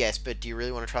 Yes, but do you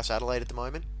really want to trust Adelaide at the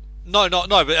moment? No,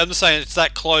 but I'm just saying it's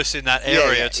that close in that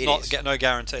area. Yeah, it's it not is. get no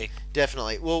guarantee.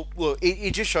 Definitely. Well,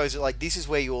 it just shows that this is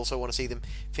where you also want to see them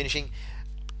finishing.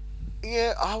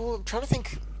 Yeah, I'm trying to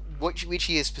think which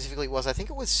year specifically it was. I think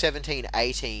it was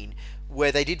 17-18,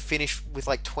 where they did finish with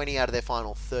 20 out of their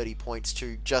final 30 points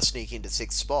to just sneak into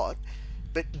 6th spot.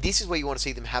 But this is where you want to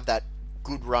see them have that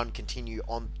good run continue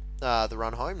on the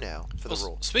run home now for the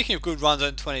Raw. Speaking of good runs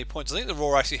and 20 points, I think the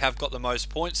Raw actually have got the most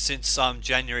points since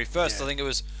January 1st. Yeah. I think it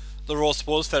was the Raw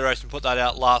Supporters Federation put that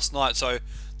out last night. So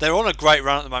they're on a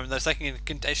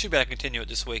they should be able to continue it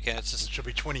this weekend. It should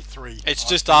be 23. It's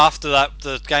just after that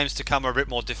the games to come are a bit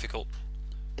more difficult.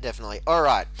 Definitely. All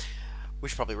right. We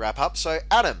should probably wrap up. So,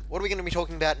 Adam, what are we going to be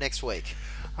talking about next week?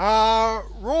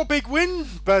 Raw big win,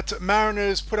 but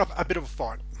Mariners put up a bit of a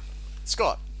fight.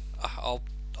 Scott?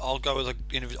 I'll go with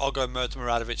I'll go Mert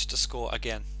Muradovic to score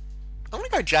again. I'm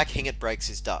going to go Jack Hingett breaks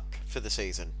his duck for the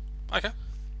season. Okay.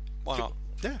 Why not?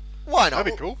 Yeah. Why not?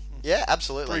 That'd be cool. Yeah,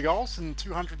 absolutely. 3 goals in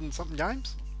 200 and something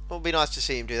games. Well, it'll be nice to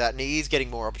see him do that, and he is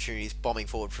getting more opportunities bombing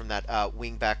forward from that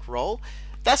wing-back role.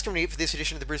 That's going to be it for this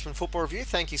edition of the Brisbane Football Review.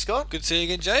 Thank you, Scott. Good to see you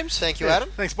again, James. Thank you,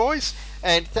 Adam. Thanks, boys.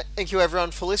 And thank you,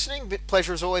 everyone, for listening.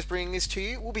 Pleasure as always bringing this to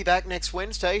you. We'll be back next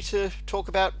Wednesday to talk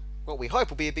about what we hope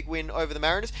will be a big win over the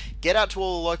Mariners. Get out to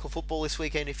all the local football this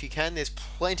weekend if you can. There's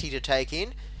plenty to take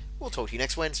in. We'll talk to you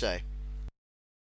next Wednesday.